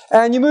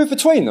 and you move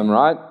between them,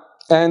 right?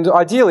 And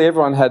ideally,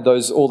 everyone had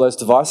all those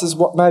devices.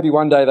 Maybe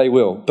one day they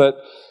will, but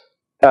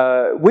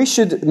we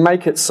should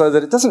make it so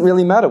that it doesn't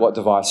really matter what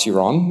device you're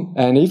on,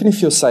 and even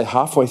if you're, say,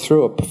 halfway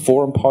through a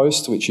forum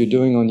post, which you're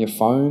doing on your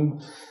phone,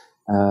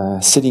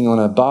 sitting on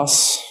a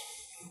bus,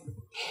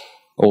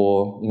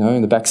 or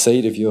in the back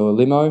seat of your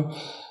limo,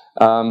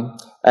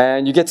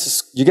 and you get to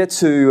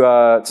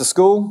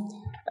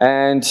school,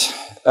 and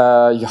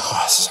I'm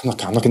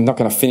not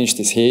going to finish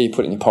this here. You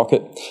put it in your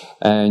pocket,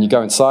 and you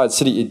go inside,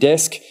 sit at your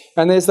desk,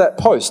 and there's that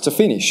post to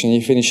finish, and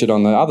you finish it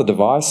on the other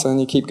device, and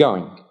you keep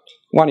going.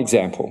 One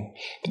example.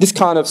 But this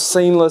kind of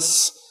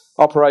seamless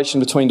operation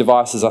between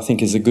devices, I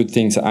think, is a good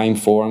thing to aim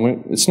for,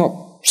 and it's not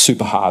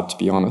super hard, to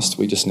be honest.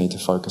 We just need to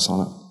focus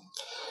on it.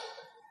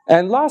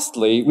 And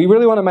lastly, we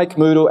really want to make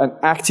Moodle an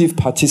active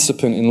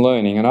participant in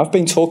learning, and I've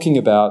been talking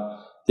about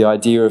the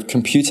idea of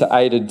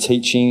computer-aided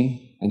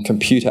teaching and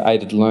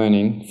computer-aided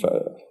learning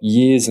for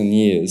years and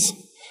years.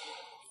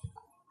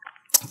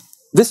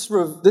 This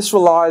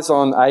relies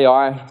on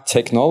AI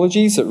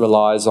technologies. It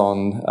relies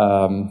on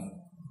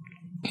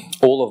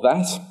all of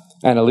that,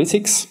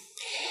 analytics.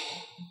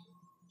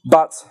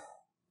 But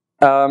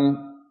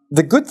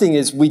the good thing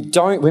is we're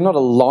not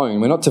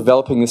alone. We're not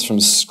developing this from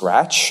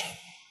scratch.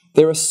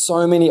 There are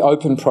so many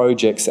open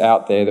projects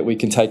out there that we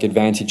can take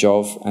advantage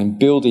of and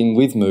build in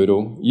with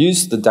Moodle,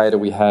 use the data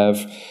we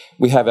have.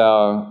 We have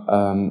our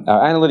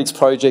analytics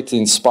project,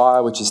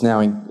 Inspire, which is now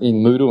in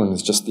Moodle, and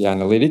it's just the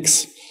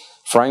analytics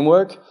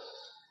framework.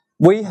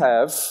 We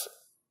have,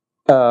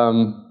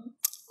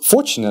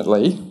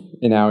 fortunately,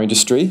 in our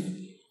industry,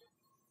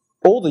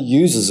 all the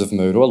users of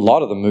Moodle, a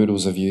lot of the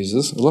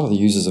users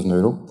of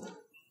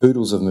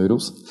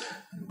Moodles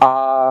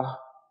are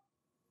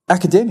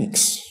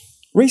academics,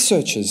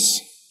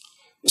 researchers.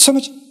 So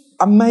much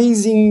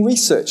amazing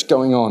research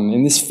going on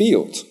in this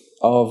field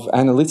of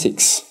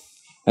analytics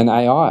and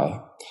AI.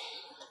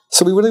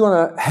 So we really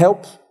want to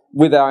help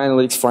with our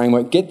analytics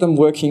framework, get them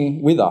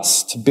working with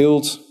us to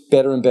build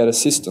better and better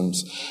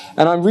systems.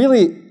 And I'm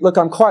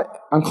quite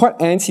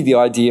anti the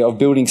idea of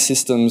building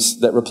systems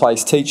that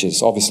replace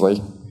teachers,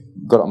 obviously.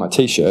 Got it on my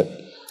t-shirt.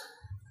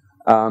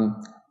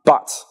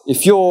 But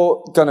if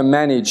you're going to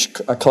manage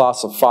a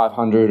class of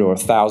 500 or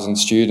 1,000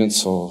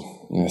 students or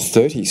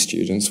 30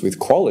 students with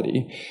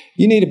quality,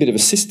 you need a bit of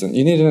assistant.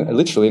 You need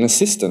literally an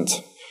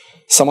assistant.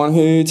 Someone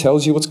who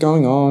tells you what's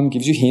going on,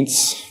 gives you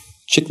hints,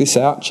 check this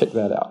out, check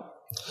that out.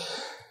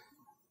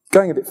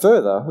 Going a bit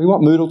further, we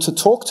want Moodle to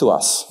talk to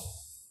us.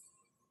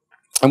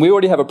 And we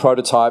already have a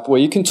prototype where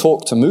you can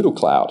talk to Moodle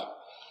Cloud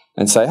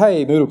and say,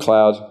 hey, Moodle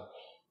Cloud,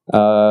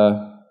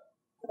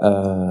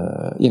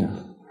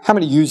 how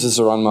many users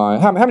are on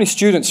how many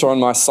students are on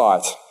my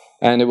site?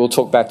 And it will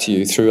talk back to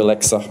you through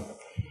Alexa.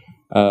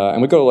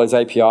 And we've got all those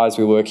APIs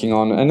we're working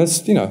on, and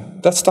it's,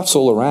 that stuff's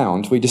all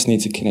around. We just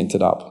need to connect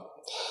it up.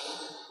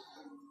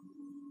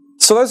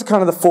 So those are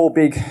kind of the four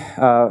big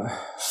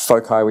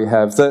foci we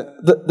have.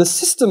 The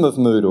system of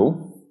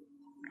Moodle,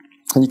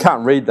 and you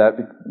can't read that,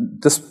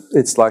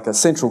 it's like a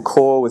central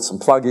core with some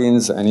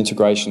plugins and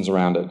integrations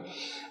around it.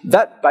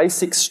 That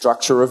basic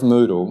structure of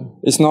Moodle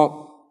is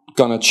not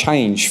going to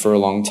change for a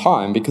long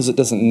time because it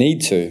doesn't need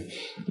to.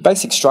 The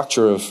basic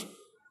structure of,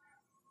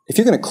 if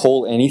you're going to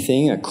call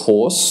anything a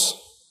course,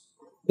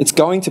 it's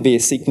going to be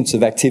a sequence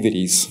of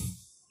activities.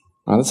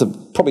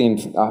 Probably in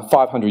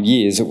 500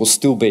 years, it will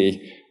still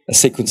be a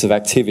sequence of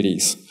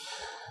activities.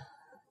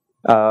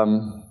 I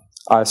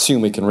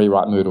assume we can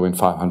rewrite Moodle in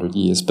 500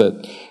 years,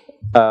 but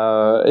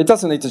it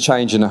doesn't need to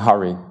change in a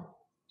hurry.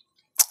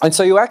 And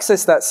so you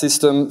access that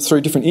system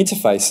through different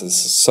interfaces.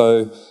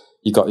 So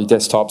you've got your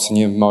desktops and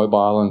your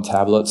mobile and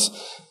tablets.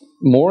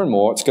 More and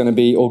more, it's going to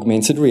be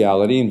augmented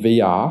reality and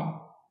VR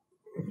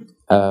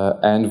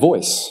and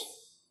voice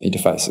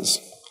interfaces.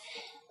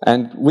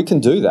 And we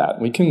can do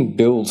that. We can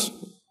build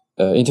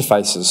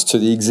interfaces to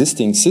the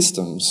existing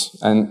systems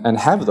and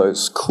have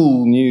those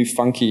cool, new,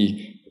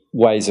 funky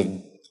ways of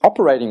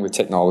operating with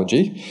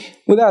technology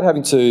without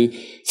having to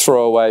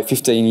throw away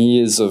 15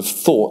 years of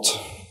thought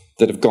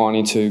that have gone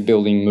into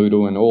building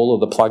Moodle and all of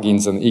the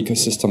plugins and the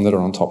ecosystem that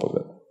are on top of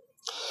it.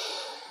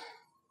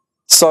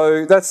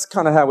 So that's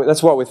kind of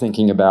that's what we're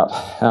thinking about.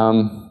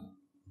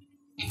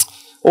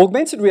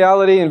 Augmented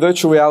reality and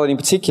virtual reality in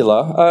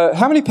particular.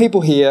 How many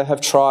people here have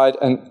tried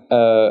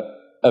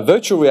a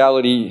virtual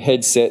reality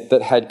headset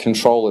that had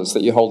controllers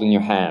that you hold in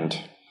your hand?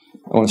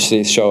 I want to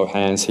see a show of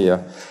hands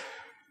here.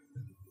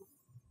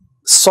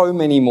 So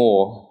many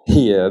more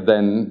here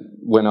than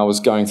when I was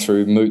going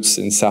through moots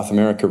in South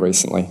America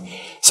recently.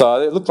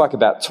 So it looked like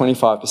about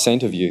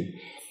 25% of you.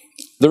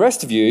 The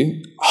rest of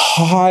you,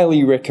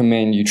 highly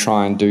recommend you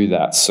try and do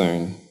that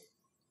soon,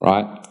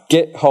 right?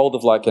 Get hold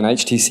of like an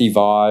HTC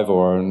Vive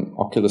or an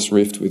Oculus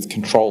Rift with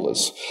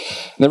controllers.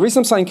 And the reason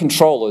I'm saying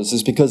controllers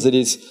is because it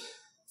is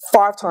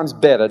 5 times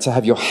better to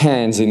have your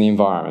hands in the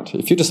environment.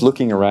 If you're just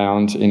looking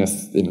around in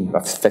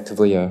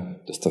effectively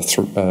just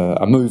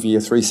a movie,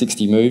 a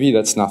 360 movie,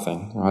 that's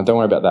nothing. Right? Don't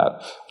worry about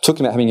that. I'm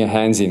talking about having your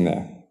hands in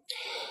there.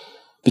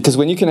 Because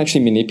when you can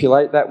actually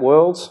manipulate that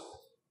world,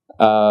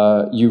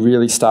 you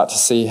really start to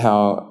see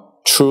how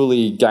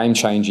truly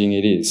game-changing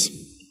it is.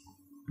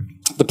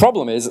 The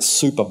problem is it's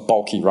super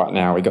bulky right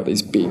now. We've got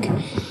these big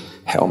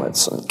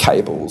helmets and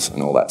cables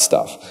and all that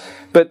stuff.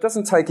 But it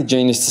doesn't take a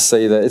genius to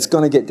see that it's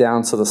going to get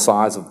down to the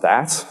size of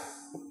that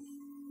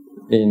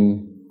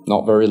in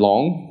not very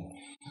long.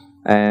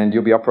 And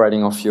you'll be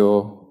operating off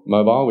your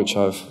mobile, which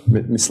I've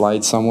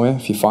mislaid somewhere.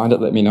 If you find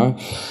it, let me know.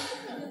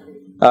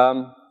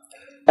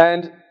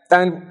 And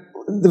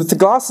the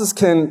glasses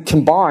can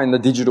combine the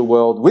digital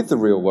world with the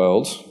real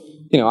world.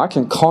 I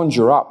can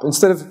conjure up,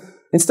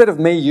 instead of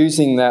me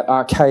using that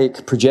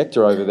archaic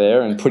projector over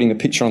there and putting the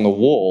picture on the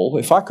wall,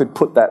 if I could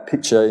put that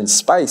picture in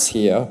space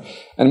here,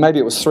 and maybe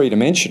it was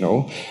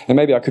 3-dimensional, and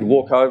maybe I could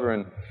walk over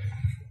and,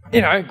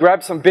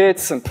 grab some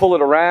bits and pull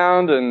it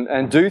around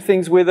and do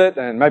things with it,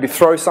 and maybe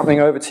throw something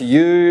over to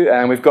you,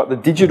 and we've got the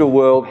digital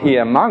world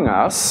here among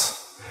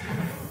us,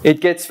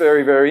 it gets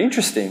very, very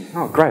interesting.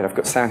 Oh, great, I've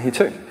got sound here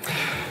too.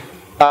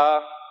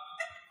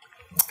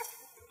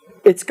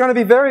 it's going to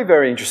be very,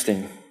 very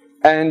interesting.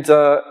 And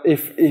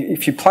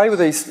if you play with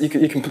these,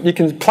 you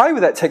can play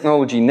with that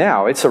technology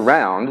now. It's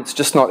around. It's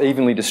just not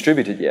evenly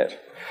distributed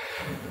yet.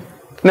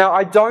 Now,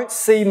 I don't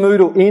see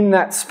Moodle in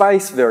that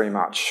space very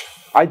much.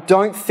 I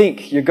don't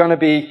think you're going to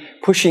be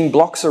pushing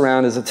blocks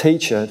around as a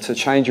teacher to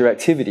change your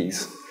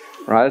activities.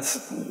 Right?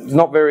 It's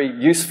not very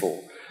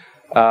useful.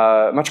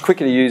 Much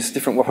quicker to use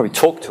different, well, probably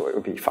talk to it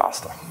would be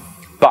faster.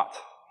 But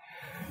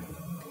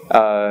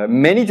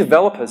many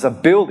developers are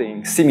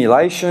building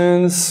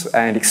simulations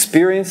and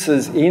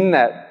experiences in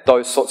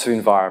those sorts of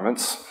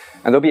environments,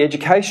 and they'll be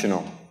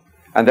educational,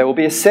 and there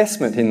will be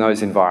assessment in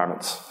those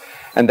environments.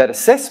 And that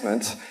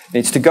assessment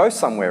needs to go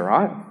somewhere,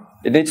 right?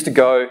 It needs to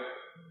go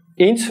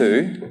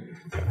into,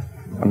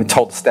 I'm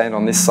told to stand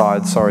on this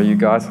side, sorry you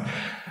guys.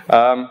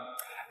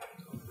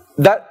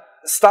 That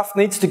stuff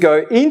needs to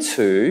go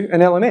into an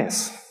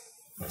LMS.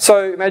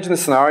 So imagine the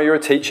scenario, you're a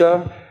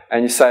teacher,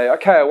 and you say,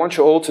 okay, I want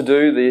you all to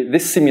do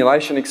this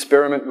simulation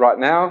experiment right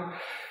now.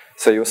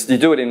 So you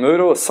do it in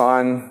Moodle,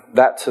 assign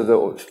that to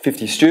the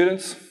 50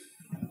 students.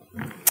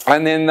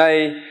 And then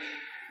they,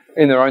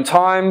 in their own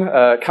time,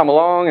 come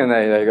along and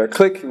they go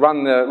click,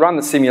 run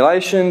the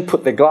simulation,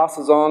 put their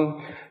glasses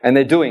on, and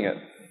they're doing it,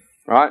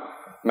 right?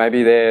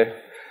 Maybe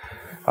they're,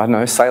 I don't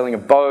know, sailing a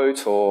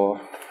boat or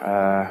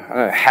I don't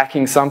know,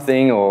 hacking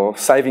something or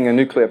saving a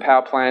nuclear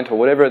power plant or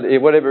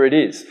whatever it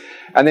is.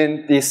 And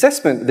then the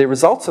assessment, the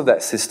results of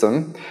that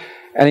system,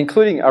 and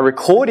including a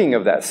recording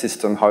of that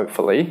system,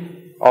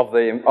 hopefully, of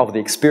the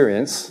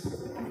experience,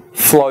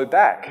 flow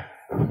back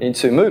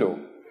into Moodle.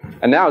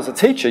 And now as a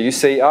teacher, you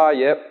see,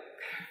 yep,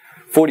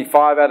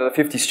 45 out of the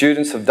 50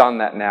 students have done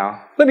that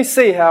now. Let me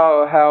see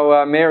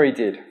how Mary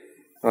did.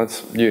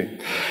 That's you.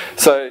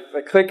 So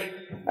they click,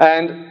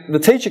 and the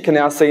teacher can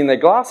now see in their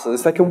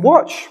glasses, they can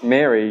watch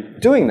Mary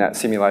doing that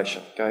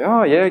simulation. Go,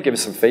 oh yeah, give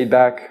us some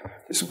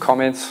feedback, do some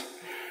comments.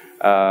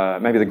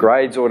 Maybe the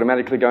grade's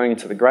automatically going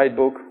into the grade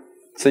book.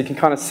 So you can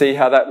kind of see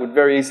how that would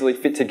very easily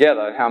fit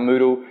together and how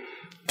Moodle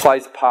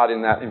plays a part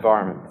in that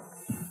environment.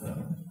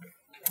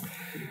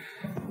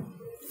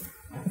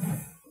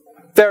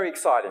 Very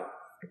exciting.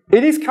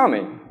 It is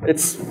coming.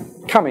 It's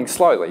coming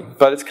slowly,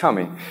 but it's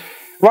coming.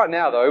 Right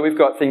now, though, we've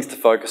got things to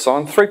focus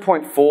on.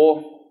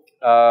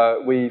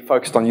 3.4, we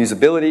focused on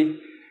usability.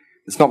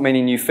 There's not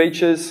many new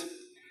features.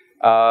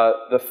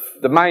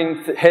 The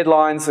main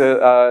headlines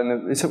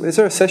are, is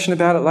there a session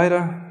about it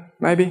later?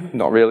 Maybe?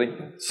 Not really.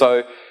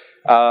 So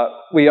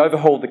we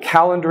overhauled the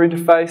calendar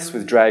interface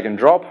with drag and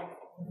drop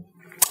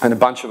and a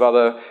bunch of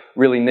other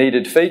really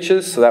needed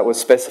features. So that was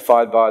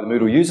specified by the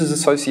Moodle Users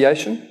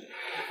Association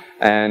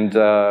and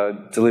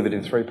delivered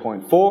in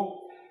 3.4.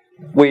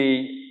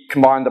 We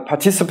combined the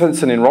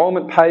participants and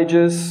enrollment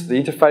pages, the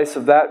interface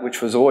of that,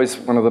 which was always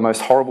one of the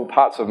most horrible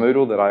parts of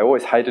Moodle that I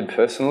always hated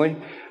personally.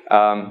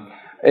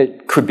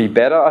 It could be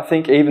better, I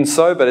think, even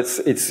so, but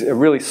it's a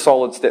really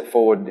solid step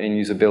forward in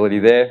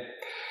usability there.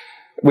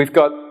 We've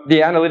got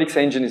the analytics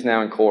engine is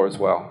now in core as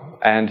well,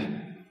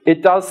 and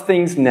it does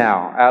things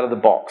now out of the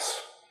box,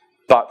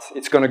 but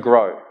it's going to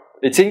grow.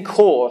 It's in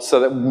core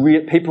so that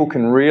people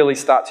can really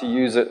start to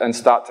use it and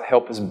start to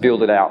help us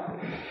build it out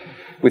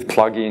with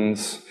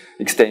plugins,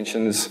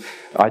 extensions,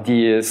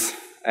 ideas,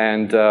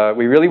 and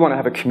we really want to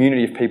have a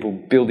community of people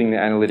building the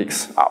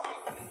analytics up.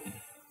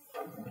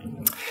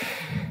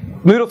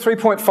 Moodle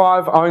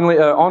 3.5 only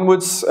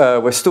onwards,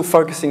 we're still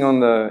focusing on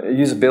the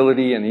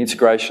usability and the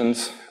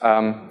integrations,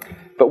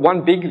 but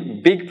one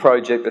big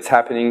project that's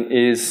happening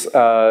is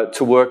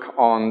to work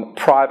on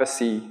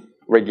privacy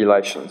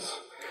regulations.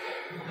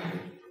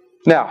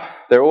 Now,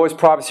 there are always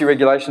privacy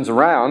regulations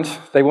around.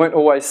 They weren't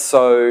always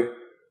so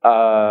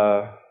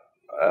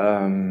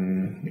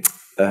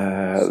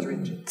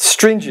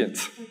stringent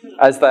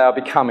as they are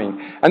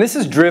becoming. And this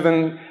is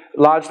driven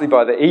largely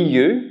by the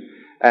EU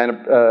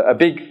and a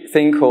big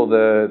thing called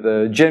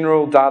the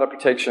General Data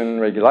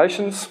Protection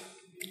Regulations,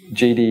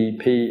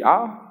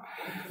 GDPR,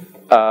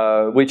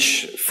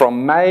 which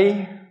from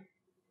May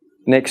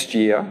next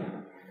year,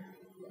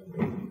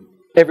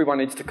 everyone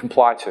needs to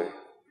comply to.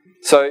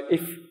 So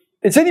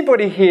does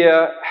anybody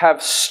here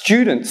have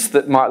students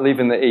that might live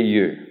in the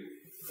EU?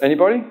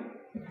 Anybody?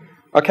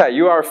 Okay,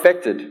 you are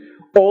affected.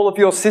 All of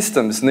your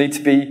systems need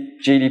to be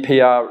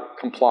GDPR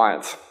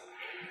compliant.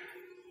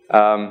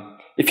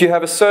 If you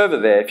have a server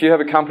there, if you have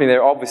a company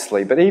there,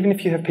 obviously, but even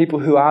if you have people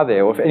who are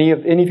there, or if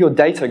any of your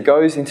data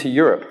goes into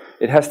Europe,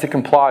 it has to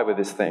comply with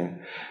this thing.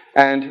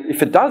 And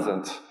if it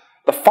doesn't,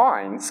 the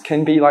fines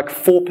can be like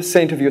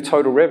 4% of your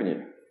total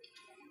revenue.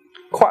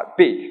 Quite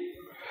big.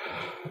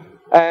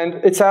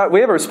 And we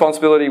have a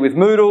responsibility with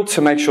Moodle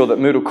to make sure that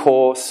Moodle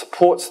Core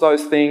supports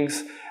those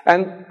things.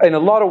 And in a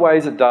lot of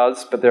ways it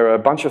does, but there are a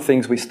bunch of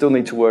things we still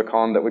need to work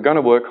on that we're going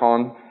to work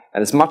on.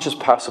 And as much as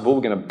possible,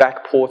 we're going to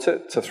backport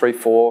it to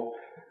 3.4,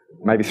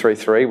 maybe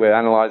 3.3. We're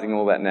analysing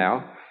all that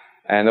now.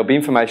 And there'll be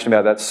information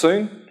about that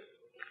soon.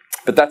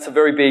 But that's a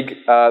very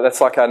big,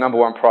 that's like our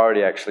 #1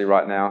 priority actually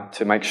right now,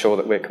 to make sure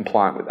that we're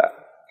compliant with that.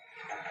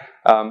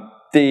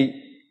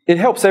 It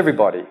helps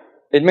everybody.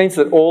 It means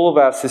that all of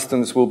our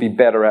systems will be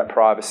better at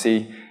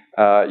privacy.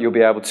 you'll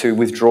be able to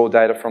withdraw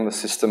data from the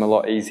system a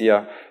lot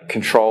easier,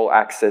 control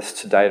access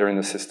to data in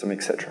the system,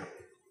 etc.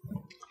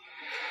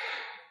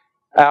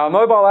 Our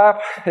mobile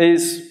app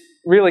is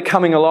really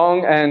coming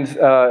along, and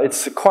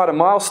it's quite a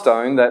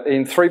milestone that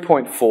in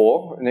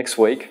 3.4 next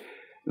week,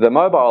 the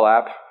mobile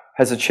app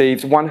has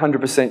achieved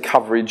 100%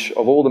 coverage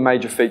of all the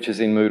major features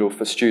in Moodle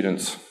for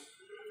students.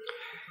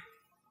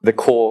 The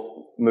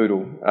core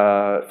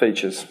Moodle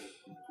features.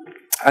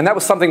 And that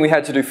was something we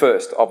had to do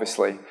first,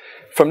 obviously.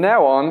 From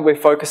now on, we're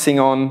focusing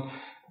on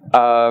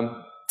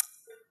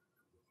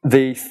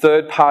the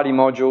third-party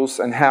modules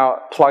and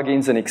how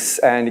plugins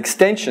and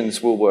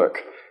extensions will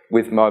work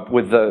with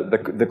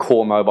the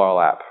core mobile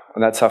app.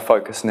 And that's our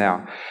focus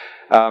now.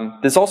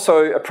 There's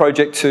also a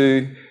project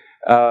to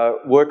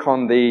work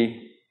on the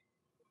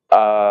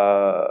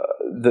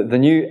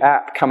new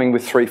app coming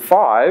with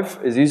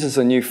 3.5 uses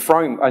a new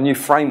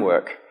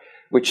framework,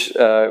 which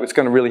is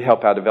going to really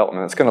help our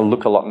development. It's going to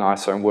look a lot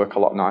nicer and work a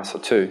lot nicer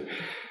too.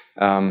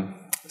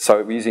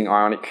 So we're using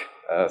Ionic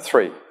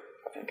 3,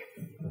 I think.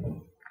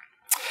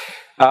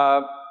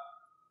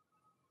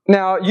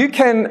 Now, you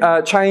can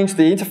change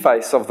the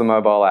interface of the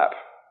mobile app.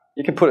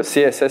 You can put a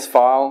CSS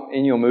file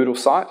in your Moodle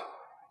site,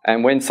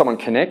 and when someone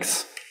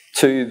connects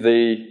to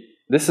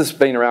this has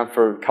been around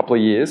for a couple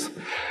of years,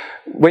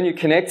 when you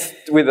connect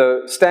with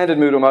a standard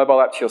Moodle mobile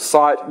app to your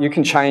site, you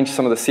can change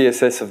some of the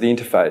CSS of the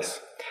interface.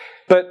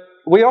 But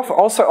we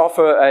also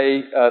offer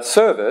a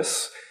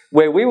service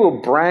where we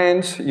will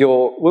brand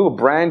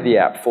the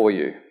app for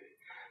you.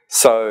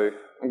 So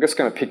I'm just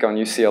going to pick on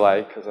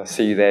UCLA because I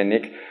see you there,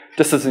 Nick,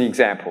 just as an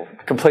example,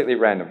 completely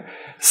random.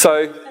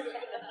 So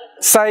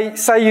say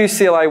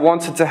UCLA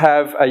wanted to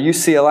have a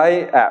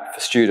UCLA app for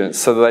students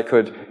so that they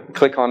could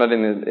click on it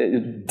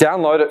and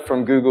download it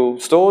from Google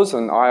stores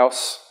and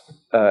iOS,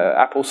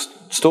 Apple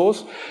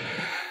stores.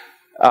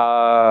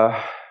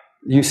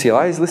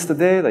 UCLA is listed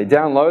there, they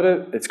download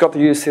it, it's got the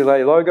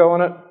UCLA logo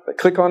on it, they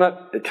click on it,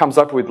 it comes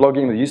up with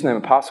login with username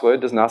and password,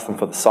 doesn't ask them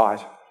for the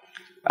site,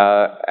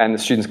 and the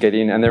students get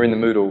in and they're in the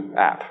Moodle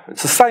app.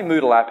 It's the same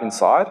Moodle app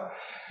inside,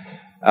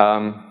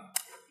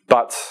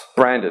 but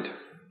branded.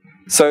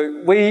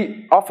 So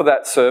we offer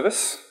that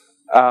service,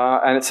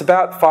 and it's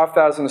about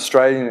 5,000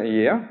 Australian a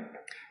year,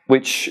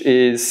 which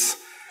is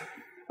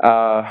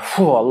a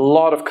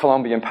lot of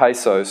Colombian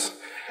pesos.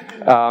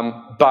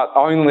 But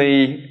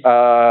only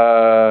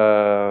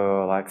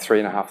like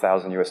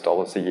 $3,500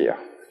 US a year.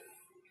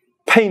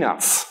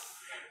 Peanuts.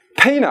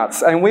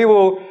 Peanuts. And we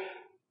will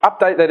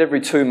update that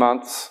every 2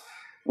 months.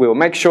 We'll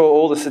make sure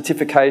all the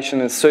certification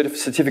and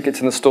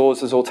certificates in the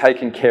stores is all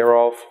taken care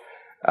of.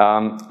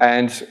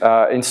 And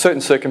in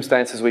certain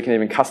circumstances, we can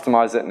even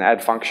customize it and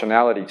add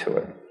functionality to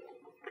it.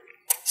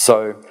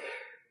 So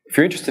if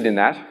you're interested in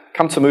that,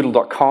 come to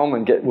Moodle.com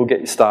and we'll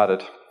get you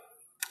started.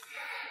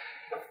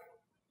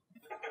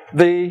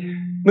 We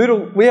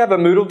have a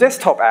Moodle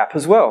desktop app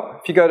as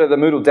well. If you go to the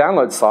Moodle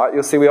download site,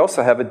 you'll see we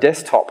also have a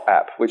desktop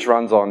app which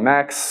runs on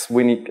Macs,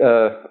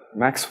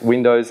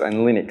 Windows, and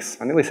Linux.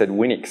 I nearly said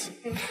Winix.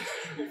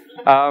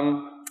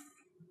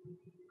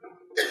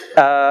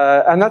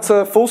 And that's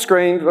a full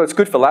screen. It's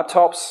good for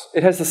laptops.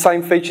 It has the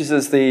same features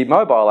as the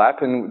mobile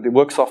app, and it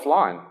works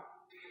offline.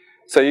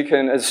 So you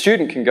can, as a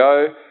student, can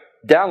go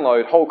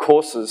download whole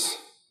courses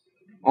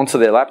onto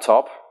their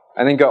laptop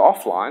and then go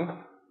offline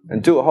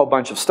and do a whole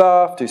bunch of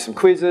stuff, do some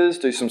quizzes,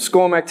 do some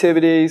SCORM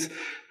activities,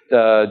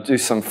 do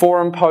some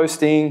forum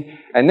posting,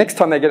 and next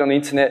time they get on the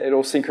internet, it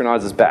all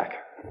synchronizes back.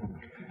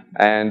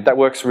 And that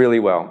works really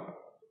well.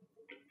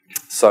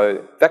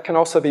 So that can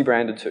also be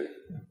branded too.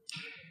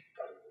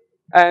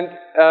 And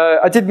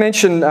I did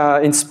mention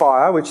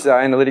Inspire, which is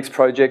our analytics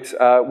project.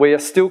 We are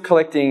still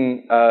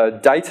collecting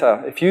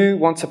data. If you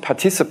want to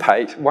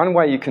participate, one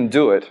way you can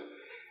do it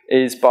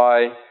is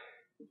by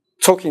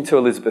talking to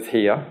Elizabeth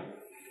here.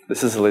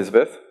 This is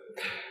Elizabeth.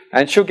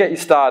 And she'll get you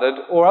started,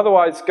 or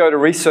otherwise go to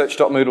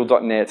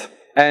research.moodle.net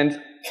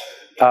and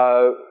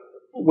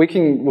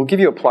we'll give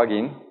you a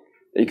plugin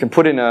that you can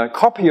put in a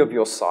copy of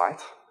your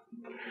site,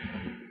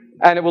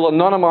 and it will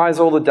anonymize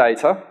all the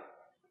data,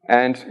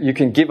 and you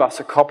can give us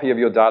a copy of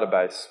your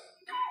database.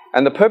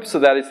 And the purpose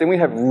of that is then we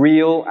have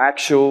real,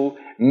 actual,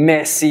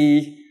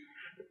 messy,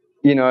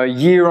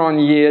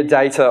 year-on-year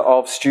data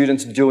of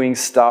students doing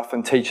stuff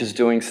and teachers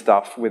doing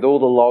stuff with all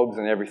the logs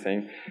and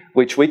everything,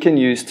 which we can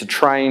use to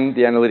train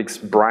the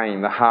analytics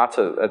brain, the heart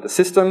of the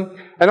system.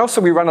 And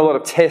also we run a lot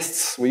of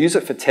tests. We use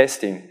it for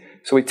testing.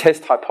 So we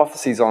test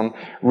hypotheses on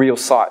real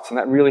sites, and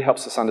that really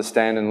helps us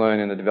understand and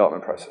learn in the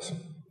development process.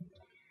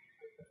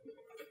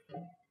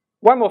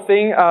 One more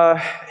thing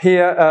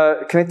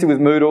here connected with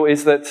Moodle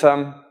is that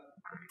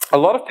a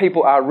lot of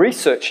people are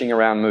researching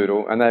around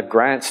Moodle, and they have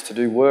grants to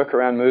do work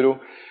around Moodle,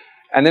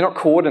 and they're not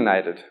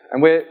coordinated.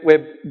 And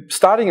we're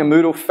starting a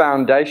Moodle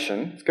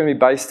foundation. It's going to be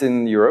based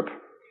in Europe,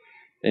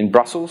 in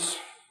Brussels,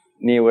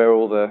 near where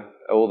all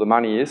the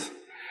money is,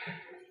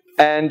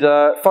 and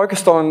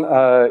focused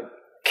on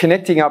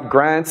connecting up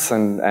grants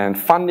and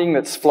funding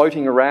that's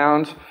floating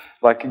around.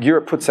 Like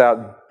Europe puts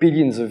out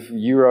billions of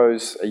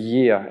euros a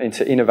year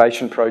into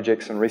innovation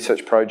projects and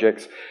research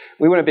projects.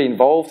 We want to be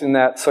involved in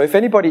that. So if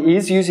anybody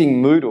is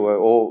using Moodle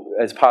or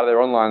as part of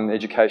their online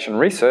education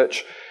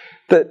research,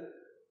 that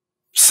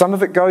some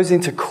of it goes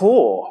into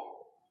core.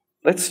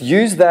 Let's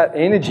use that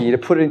energy to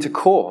put it into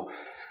core.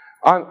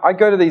 I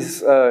go to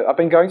these, I've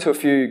been going to a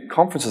few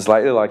conferences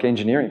lately, like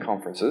engineering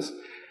conferences,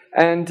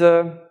 and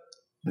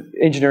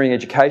engineering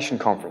education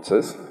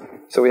conferences.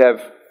 So we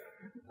have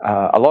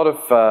a lot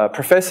of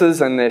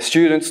professors and their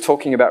students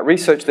talking about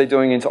research they're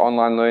doing into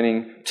online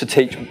learning to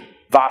teach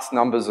vast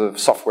numbers of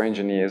software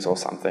engineers or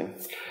something.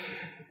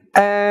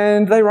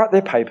 And they write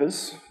their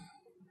papers,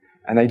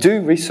 and they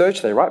do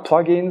research, they write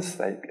plugins,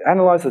 they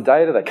analyze the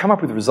data, they come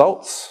up with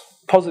results,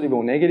 positive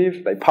or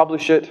negative, they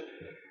publish it,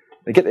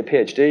 they get their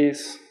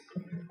PhDs,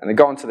 and they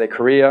go on to their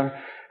career.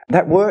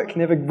 That work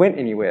never went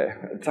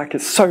anywhere.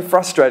 It's so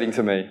frustrating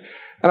to me.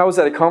 And I was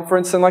at a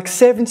conference, and like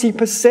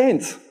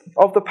 70%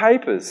 of the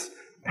papers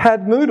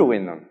had Moodle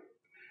in them.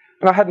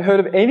 And I hadn't heard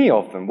of any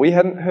of them. We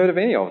hadn't heard of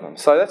any of them.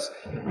 So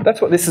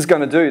that's what this is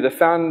going to do. The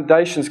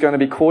foundation's going to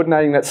be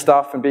coordinating that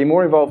stuff and be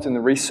more involved in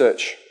the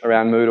research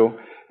around Moodle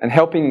and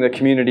helping the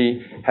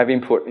community have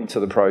input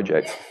into the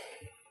project.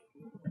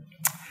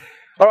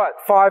 All right,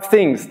 5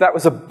 things. That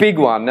was a big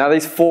one. Now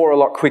these 4 are a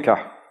lot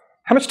quicker.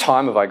 How much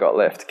time have I got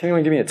left? Can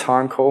anyone give me a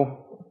time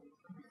call?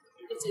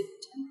 Is it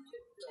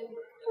 10:40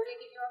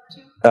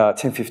 that you're up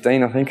to?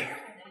 10:15, I think.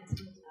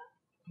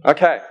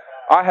 Okay,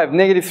 I have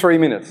 -3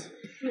 minutes.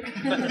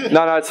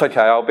 No, it's okay.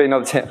 I'll be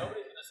another 10.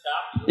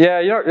 Yeah,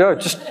 you know,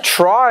 just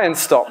try and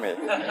stop me.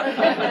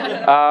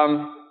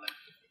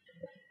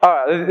 All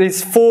right,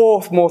 there's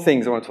 4 more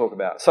things I want to talk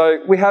about. So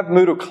we have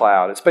Moodle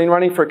Cloud. It's been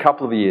running for a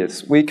couple of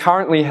years. We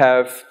currently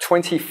have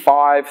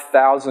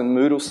 25,000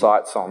 Moodle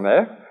sites on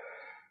there.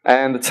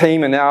 And the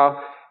team are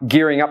now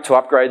gearing up to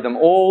upgrade them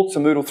all to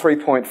Moodle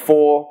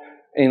 3.4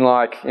 in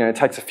it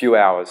takes a few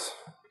hours.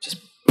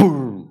 Just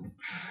boom.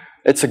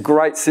 It's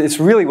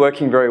really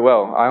working very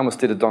well. I almost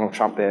did a Donald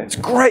Trump there. It's a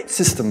great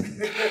system.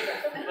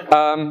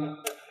 The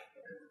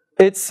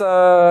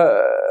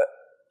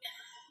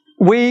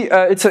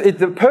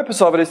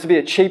purpose of it is to be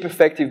a cheap,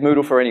 effective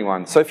Moodle for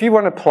anyone. So if you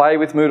want to play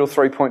with Moodle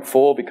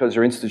 3.4 because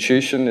your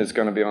institution is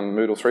going to be on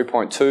Moodle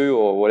 3.2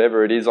 or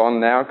whatever it is on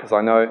now, because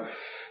I know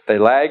they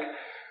lag,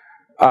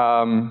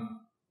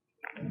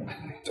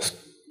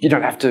 you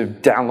don't have to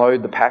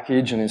download the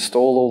package and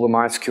install all the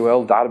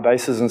MySQL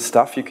databases and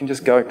stuff. You can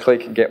just go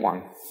click and get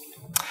one.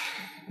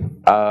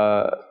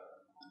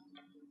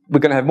 We're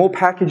going to have more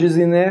packages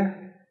in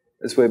there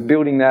as we're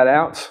building that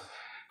out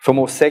for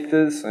more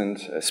sectors and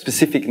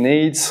specific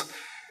needs.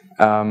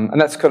 And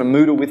that's kind of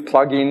Moodle with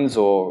plugins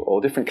or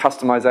different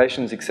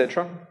customizations,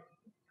 etc.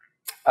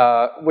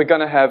 We're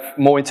going to have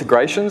more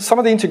integrations. Some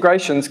of the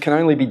integrations can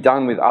only be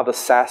done with other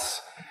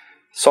SaaS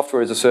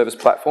software as a service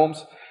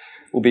platforms.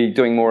 We'll be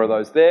doing more of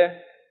those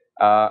there.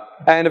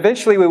 And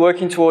eventually we're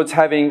working towards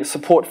having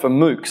support for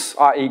MOOCs,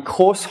 i.e.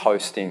 course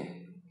hosting.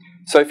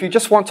 So if you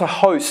just want to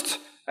host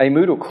a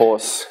Moodle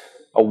course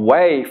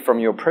away from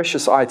your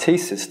precious IT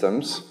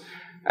systems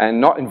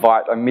and not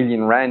invite a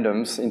million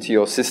randoms into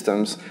your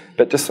systems,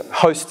 but just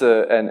host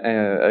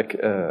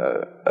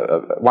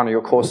one of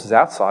your courses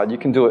outside, you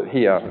can do it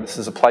here. This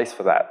is a place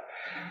for that.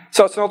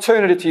 So it's an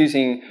alternative to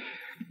using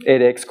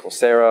edX,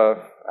 Coursera,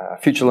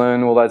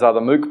 FutureLearn, all those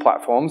other MOOC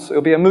platforms.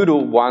 It'll be a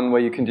Moodle one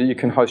where you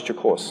can host your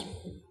course.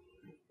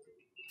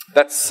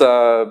 That's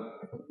not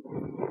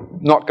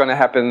going to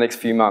happen in the next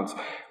few months.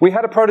 We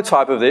had a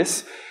prototype of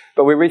this,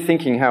 but we're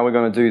rethinking how we're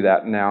going to do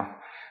that now,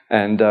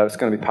 and it's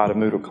going to be part of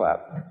Moodle Cloud.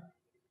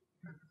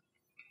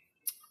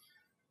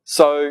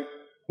 So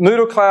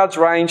Moodle Clouds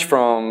range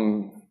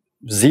from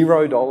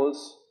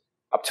 $0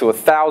 up to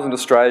 1,000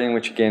 Australian,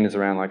 which again is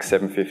around like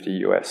 $750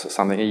 US or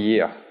something a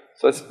year.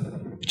 So it's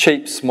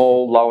cheap,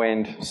 small,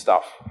 low-end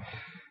stuff.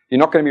 You're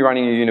not going to be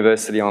running a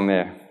university on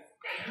there.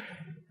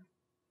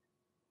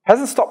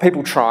 Hasn't stopped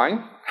people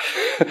trying.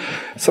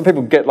 Some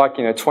people get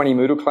 20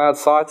 Moodle Cloud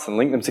sites and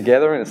link them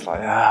together, and it's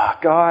like,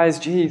 guys,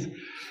 geez.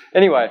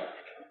 Anyway,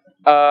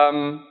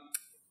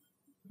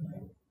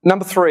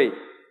 number 3,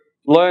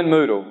 learn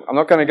Moodle. I'm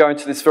not going to go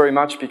into this very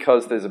much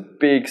because there's a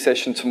big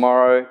session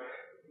tomorrow.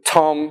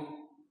 Tom,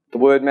 the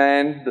word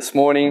man, this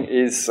morning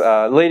is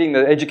leading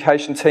the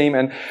education team,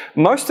 and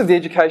most of the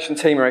education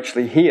team are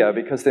actually here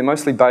because they're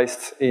mostly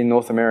based in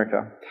North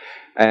America.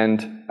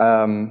 And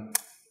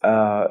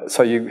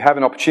so you have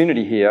an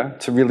opportunity here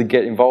to really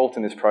get involved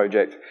in this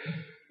project.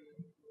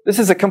 This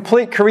is a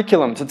complete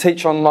curriculum to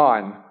teach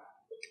online.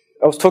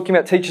 I was talking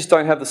about teachers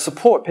don't have the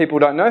support, people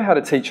don't know how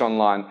to teach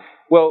online.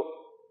 Well,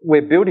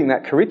 we're building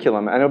that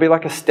curriculum, and it'll be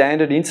like a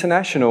standard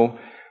international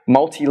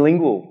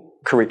multilingual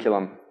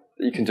curriculum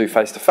that you can do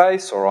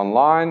face-to-face or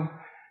online.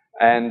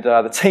 And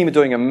the team are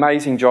doing an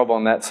amazing job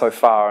on that so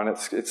far, and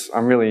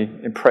I'm really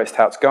impressed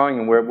how it's going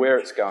and where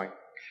it's going.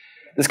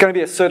 There's going to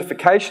be a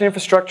certification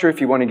infrastructure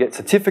if you want to get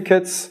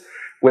certificates.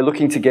 We're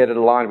looking to get it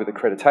aligned with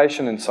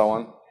accreditation and so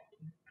on.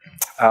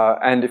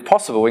 And if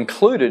possible,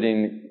 included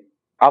in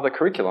other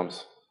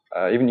curriculums,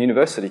 even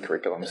university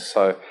curriculums.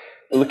 So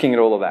we're looking at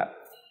all of that.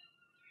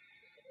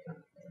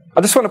 I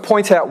just want to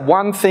point out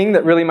one thing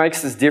that really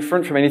makes this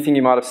different from anything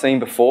you might have seen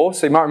before.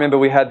 So you might remember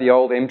we had the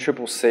old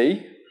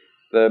MCCC,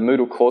 the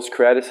Moodle Course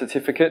Creator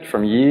Certificate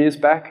from years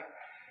back.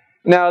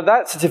 Now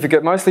that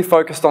certificate mostly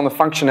focused on the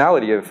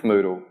functionality of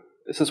Moodle.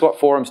 This is what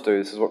forums do,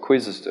 this is what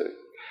quizzes do.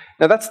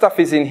 Now that stuff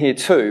is in here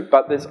too,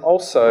 but there's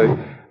also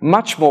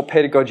much more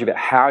pedagogy about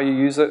how you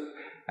use it,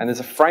 and there's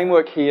a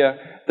framework here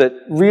that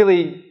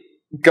really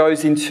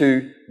goes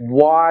into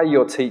why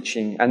you're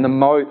teaching and the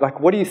mode, like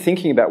what are you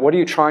thinking about, what are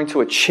you trying to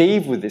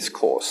achieve with this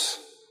course,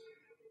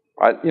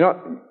 right?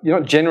 You're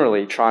not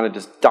generally trying to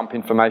just dump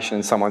information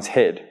in someone's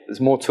head. There's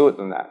more to it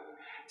than that.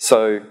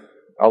 So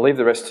I'll leave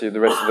the rest to you, the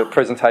rest of the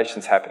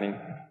presentation's happening.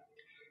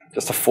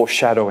 Just a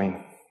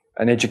foreshadowing,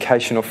 an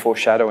educational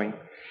foreshadowing.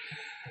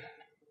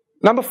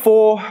 Number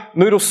 4,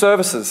 Moodle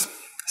services.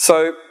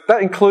 So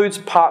that includes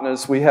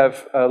partners. We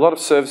have a lot of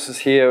services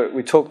here.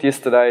 We talked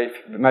yesterday,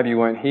 maybe you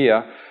weren't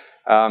here,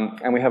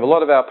 and we have a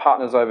lot of our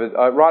partners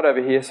right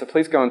over here, so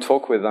please go and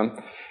talk with them.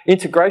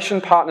 Integration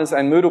partners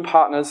and Moodle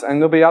partners, and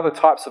there'll be other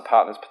types of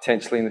partners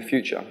potentially in the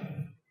future.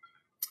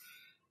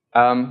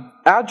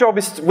 Our job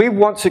is, we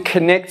want to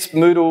connect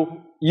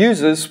Moodle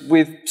users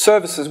with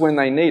services when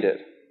they need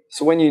it.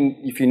 So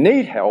if you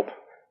need help,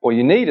 or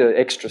you need an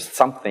extra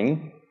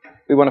something,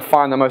 we want to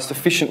find the most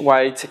efficient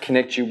way to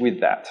connect you with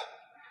that.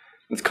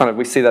 It's kind of,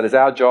 we see that as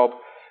our job,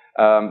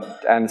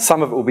 and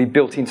some of it will be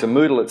built into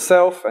Moodle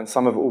itself, and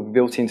some of it will be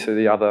built into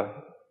the other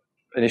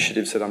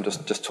initiatives that I'm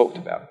just talked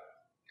about.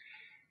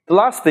 The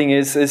last thing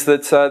is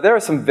that there are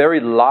some very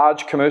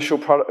large commercial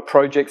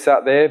projects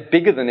out there,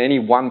 bigger than any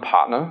one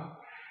partner,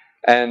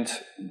 and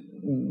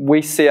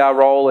we see our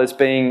role as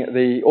being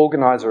the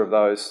organizer of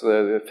those,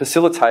 the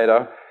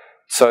facilitator,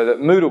 so that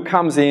Moodle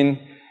comes in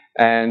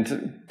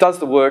and does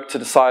the work to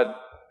decide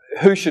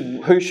who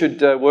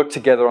should work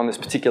together on this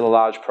particular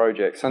large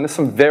project. And there's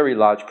some very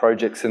large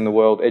projects in the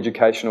world,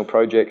 educational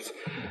projects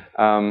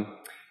that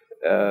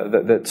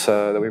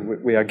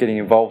we are getting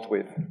involved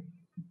with.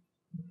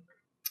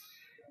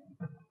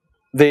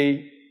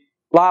 The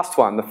last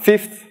one, the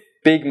 5th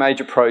big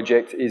major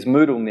project, is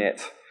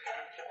MoodleNet.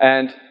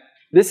 And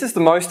this is the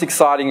most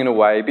exciting in a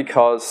way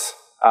because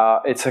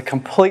it's a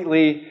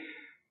completely,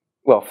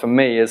 well, for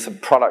me as a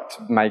product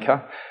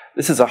maker,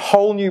 this is a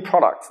whole new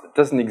product that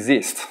doesn't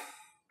exist.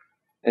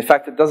 In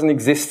fact, it doesn't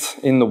exist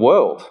in the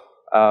world.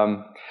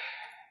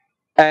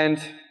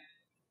 And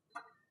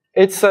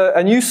it's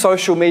a new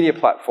social media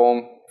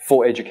platform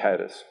for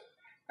educators.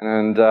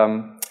 And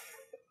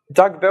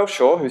Doug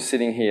Belshaw, who's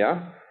sitting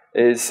here,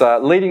 is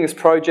leading this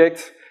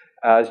project,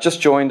 has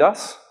just joined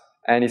us,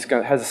 and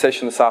has a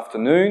session this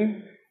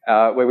afternoon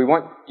where we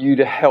want you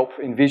to help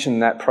envision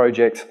that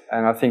project,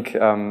 and I think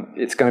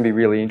it's going to be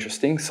really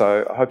interesting,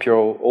 so I hope you're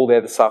all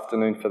there this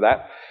afternoon for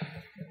that.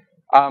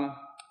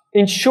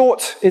 In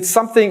short, it's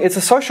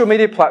a social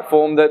media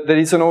platform that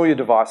is on all your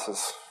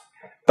devices,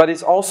 but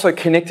is also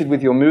connected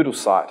with your Moodle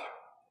site.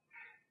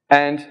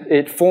 And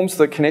it forms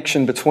the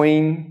connection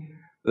between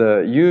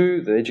the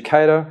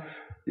educator,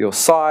 your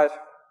site,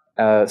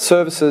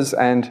 services,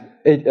 and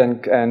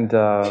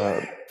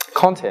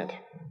content.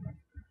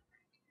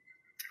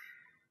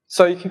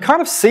 So you can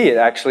kind of see it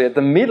actually at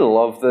the middle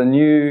of the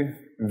new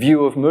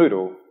view of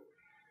Moodle.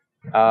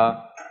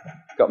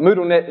 Got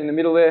MoodleNet in the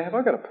middle there. Have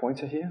I got a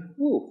pointer here?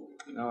 Ooh.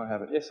 No, I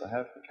haven't. Yes, I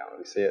have. I can't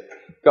really see it.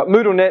 Got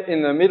MoodleNet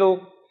in the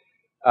middle,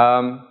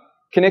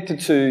 connected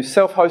to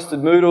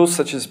self-hosted Moodles,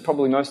 such as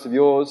probably most of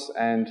yours,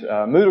 and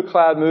Moodle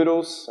Cloud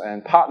Moodles,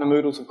 and partner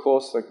Moodles, of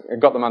course.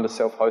 I've got them under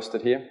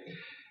self-hosted here.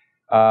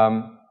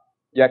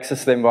 You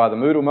access them via the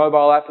Moodle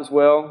mobile app as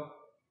well.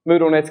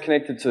 MoodleNet's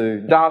connected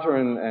to data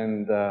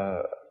and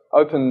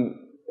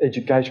open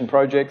education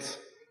projects.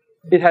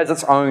 It has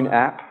its own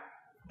app.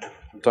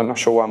 I'm not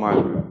sure why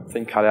my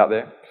thing cut out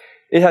there.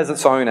 It has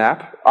its own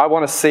app. I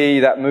want to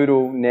see that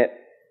MoodleNet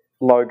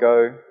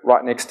logo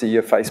right next to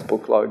your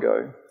Facebook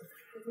logo.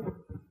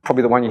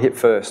 Probably the one you hit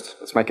first.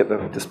 Let's make it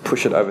just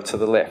push it over to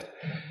the left.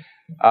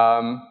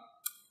 And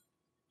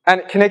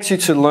it connects you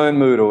to Learn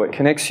Moodle. It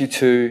connects you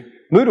to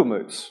Moodle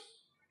Moots.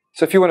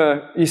 So if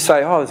you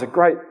say, oh, there's a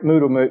great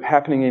Moodle Moot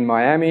happening in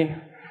Miami.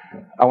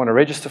 I want to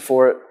register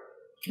for it.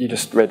 You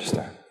just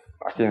register.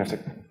 Like you don't have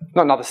to,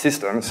 not another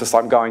system. It's just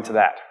like going to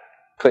that.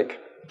 Click.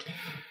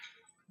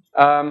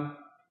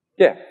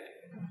 Yeah.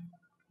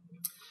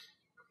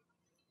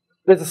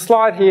 There's a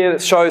slide here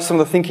that shows some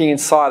of the thinking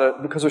inside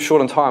it. Because we're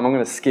short on time, I'm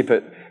going to skip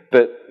it.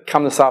 But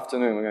come this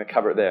afternoon, we're going to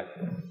cover it there.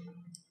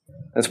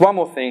 There's one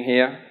more thing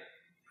here.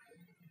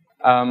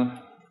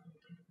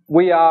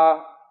 We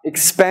are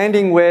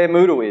expanding where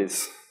Moodle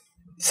is.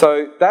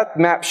 So that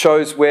map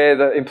shows where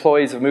the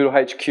employees of Moodle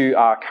HQ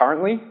are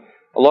currently.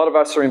 A lot of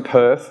us are in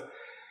Perth.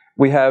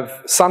 We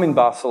have some in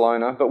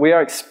Barcelona, but we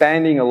are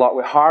expanding a lot.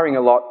 We're hiring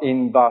a lot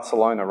in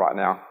Barcelona right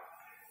now.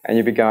 And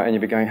you'd be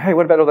going, hey,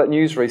 what about all that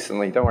news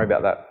recently? Don't worry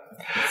about that.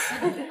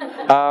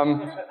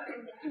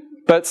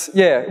 But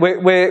yeah,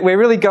 we're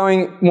really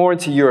going more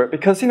into Europe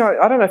because, I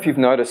don't know if you've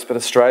noticed, but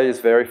Australia is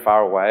very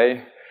far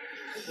away.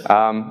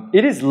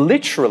 It is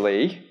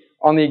literally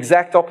on the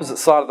exact opposite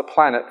side of the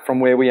planet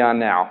from where we are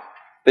now.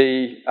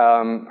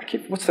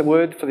 What's the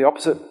word for the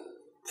opposite?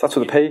 Starts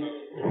with a P.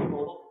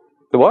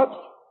 The what?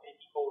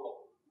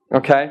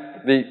 Okay.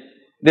 The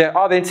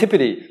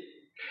Antipodes.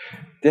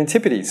 The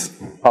Antipodes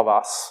of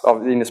us,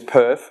 in this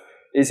Perth,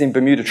 is in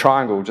Bermuda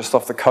Triangle, just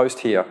off the coast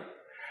here.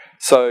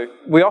 So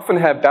we often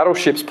have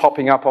battleships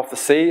popping up off the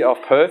sea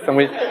off Perth, and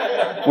we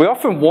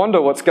often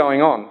wonder what's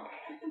going on.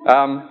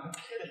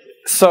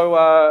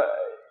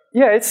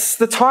 Yeah, it's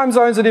the time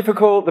zones are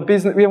difficult. The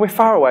business, we're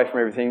far away from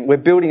everything. We're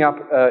building up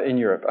in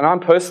Europe, and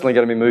I'm personally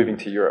going to be moving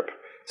to Europe,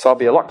 so I'll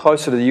be a lot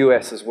closer to the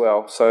US as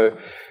well. So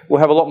we'll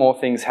have a lot more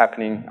things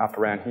happening up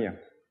around here.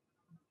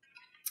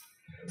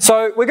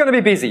 So we're going to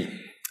be busy,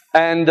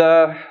 and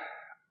I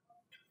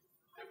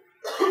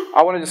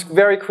want to just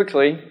very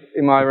quickly,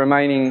 in my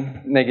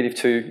remaining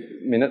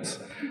 -2 minutes,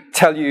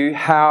 tell you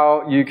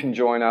how you can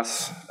join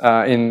us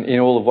in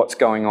all of what's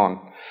going on.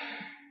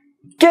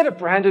 Get a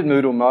branded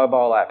Moodle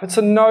mobile app. It's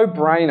a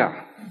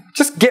no-brainer.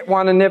 Just get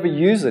one and never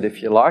use it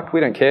if you like.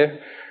 We don't care.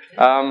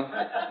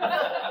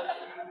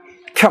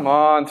 Come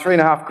on,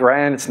 $3.5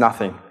 grand, it's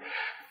nothing.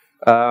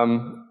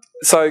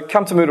 So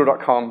come to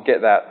Moodle.com,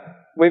 get that.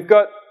 We've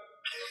got...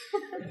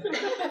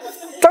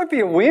 Don't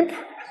be a wimp.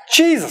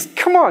 Jesus,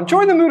 come on,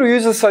 join the Moodle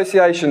Users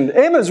Association.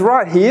 Emma's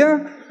right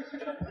here.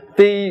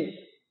 The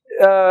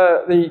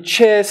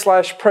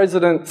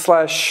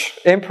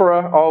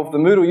chair/president/emperor of the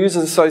Moodle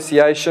Users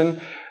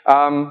Association.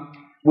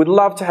 Would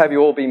love to have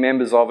you all be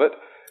members of it.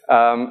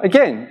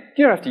 Again,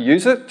 you don't have to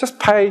use it. Just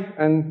pay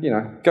and,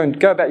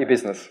 go about your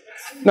business.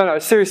 No,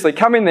 seriously,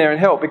 come in there and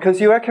help,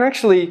 because you can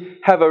actually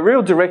have a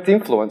real direct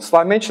influence.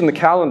 I mentioned the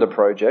calendar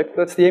project.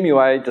 That's the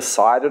MUA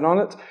decided on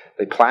it.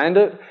 They planned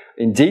it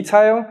in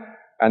detail,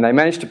 and they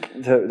managed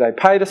they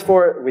paid us for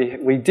it.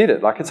 We did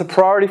it. Like, it's a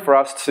priority for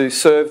us to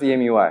serve the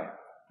MUA.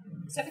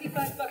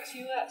 $75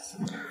 US.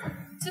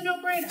 It's a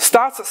no-brainer.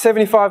 Starts at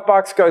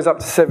 $75, goes up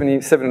to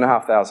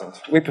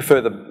 $77,500. We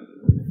prefer the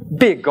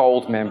big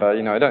gold member,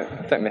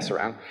 don't mess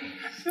around.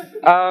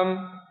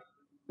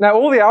 Now,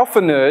 all the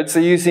alpha nerds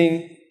are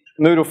using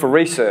Moodle for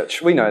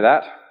research. We know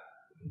that.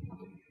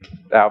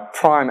 Our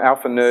prime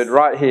alpha nerd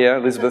right here,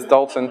 Elizabeth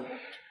Dalton.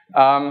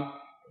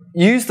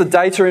 Use the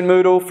data in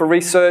Moodle for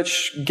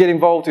research. Get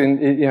involved in,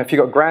 if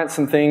you've got grants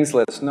and things,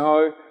 let us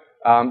know.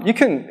 You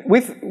can,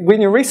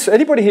 when you're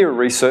anybody here a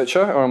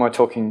researcher, or am I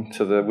talking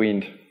to the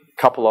wind?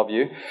 Couple of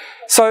you.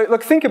 So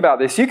look, think about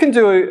this. You can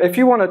if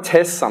you want to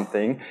test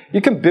something, you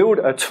can build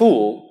a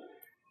tool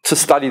to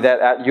study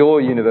that at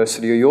your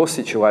university or your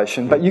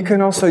situation, but you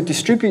can also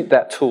distribute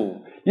that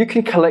tool. You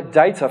can collect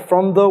data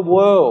from the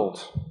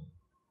world.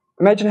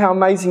 Imagine how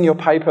amazing your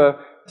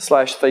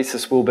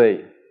paper/thesis will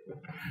be.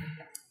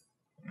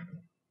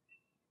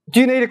 Do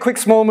you need a quick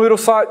small Moodle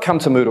site? Come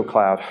to Moodle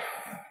Cloud.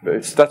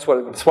 That's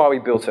why we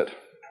built it.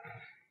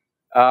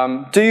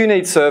 Do you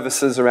need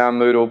services around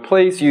Moodle?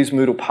 Please use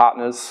Moodle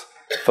Partners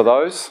for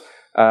those.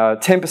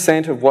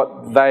 10% of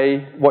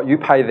what you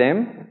pay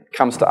them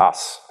comes to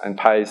us and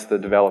pays the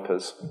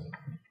developers.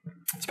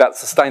 It's about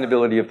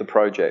sustainability of the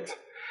project.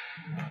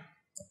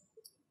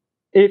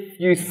 If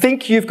you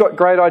think you've got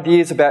great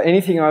ideas about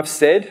anything I've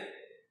said,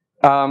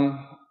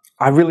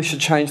 I really should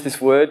change this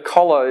word.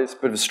 Collar is a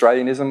bit of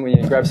Australianism, when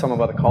you grab someone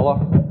by the collar,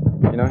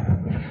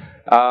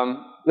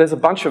 There's a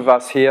bunch of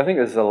us here. I think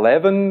there's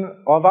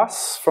 11 of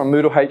us from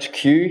Moodle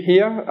HQ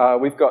here.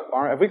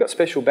 Have we got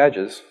special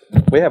badges?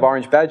 We have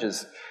orange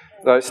badges.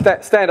 So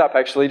stand up,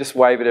 actually. Just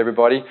wave at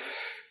everybody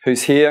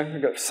who's here.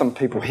 We've got some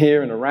people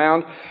here and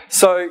around.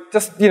 So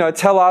just,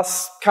 tell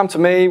us, come to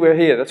me, we're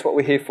here. That's what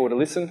we're here for, to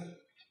listen.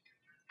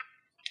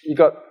 You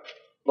got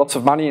lots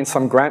of money in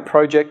some grant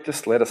project,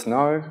 just let us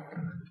know.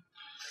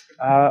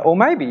 Or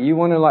maybe you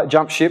want to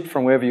jump ship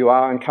from wherever you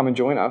are and come and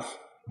join us.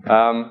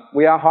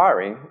 We are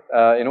hiring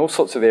in all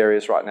sorts of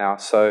areas right now,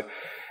 so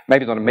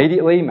maybe not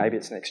immediately, maybe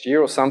it's next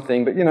year or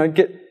something, but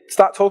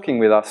start talking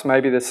with us.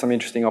 Maybe there's some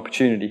interesting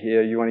opportunity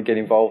here. You want to get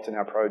involved in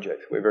our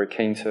project. We're very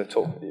keen to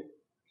talk with you.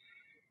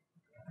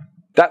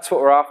 That's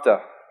what we're after,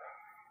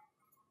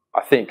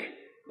 I think.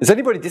 Does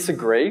anybody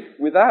disagree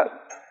with that?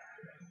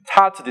 It's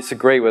hard to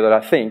disagree with it, I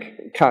think.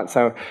 You can't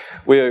say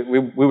we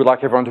would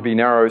like everyone to be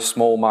narrow,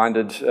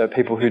 small-minded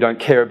people who don't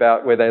care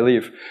about where they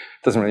live.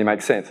 Doesn't really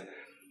make sense.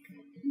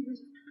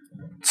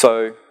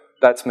 So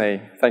that's me.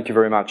 Thank you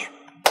very much.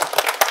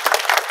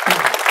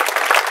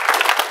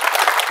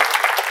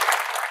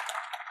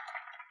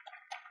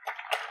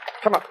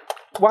 Come on.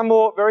 One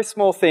more very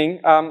small thing.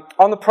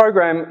 On the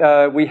program,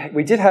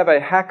 we did have a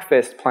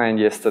Hackfest planned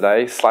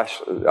yesterday, I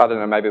don't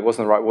know, maybe it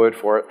wasn't the right word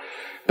for it,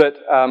 but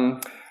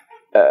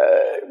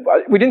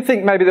we didn't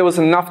think maybe there was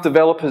enough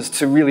developers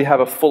to really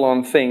have a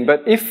full-on thing.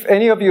 But if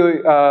any of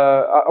you,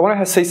 I want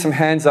to see some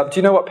hands up. Do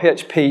you know what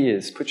PHP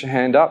is? Put your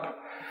hand up.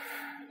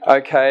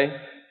 Okay.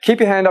 Keep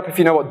your hand up if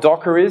you know what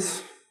Docker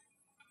is.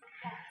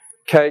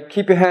 Okay.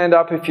 Keep your hand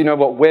up if you know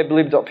what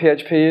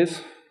weblib.php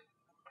is.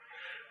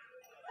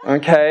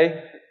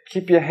 Okay.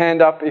 Keep your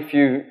hand up if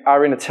you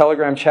are in a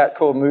Telegram chat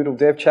called Moodle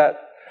Dev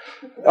Chat.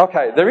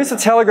 Okay, there is a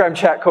Telegram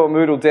chat called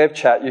Moodle Dev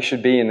Chat. You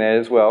should be in there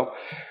as well.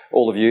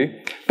 all of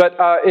you. But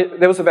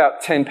there was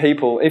about 10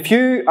 people. If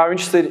you are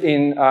interested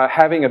in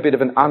having a bit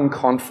of an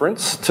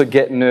unconference to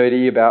get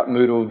nerdy about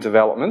Moodle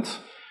development,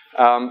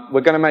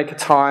 we're going to make a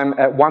time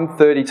at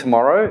 1:30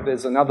 tomorrow.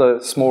 There's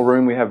another small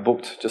room we have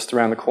booked just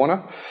around the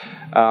corner.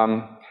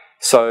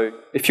 So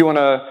if you want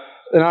to...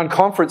 An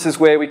unconference is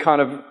where we kind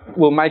of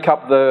will make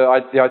up the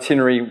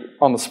itinerary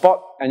on the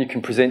spot, and you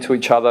can present to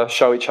each other,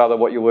 show each other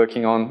what you're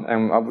working on,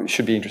 and it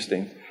should be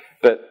interesting.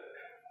 But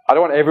I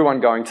don't want everyone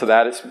going to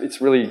that. It's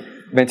really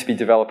meant to be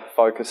developer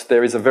focused.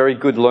 There is a very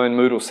good Learn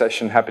Moodle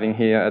session happening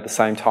here at the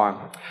same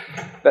time.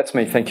 That's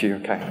me. Thank you.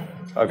 Okay.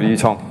 Over to you,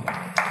 Tom.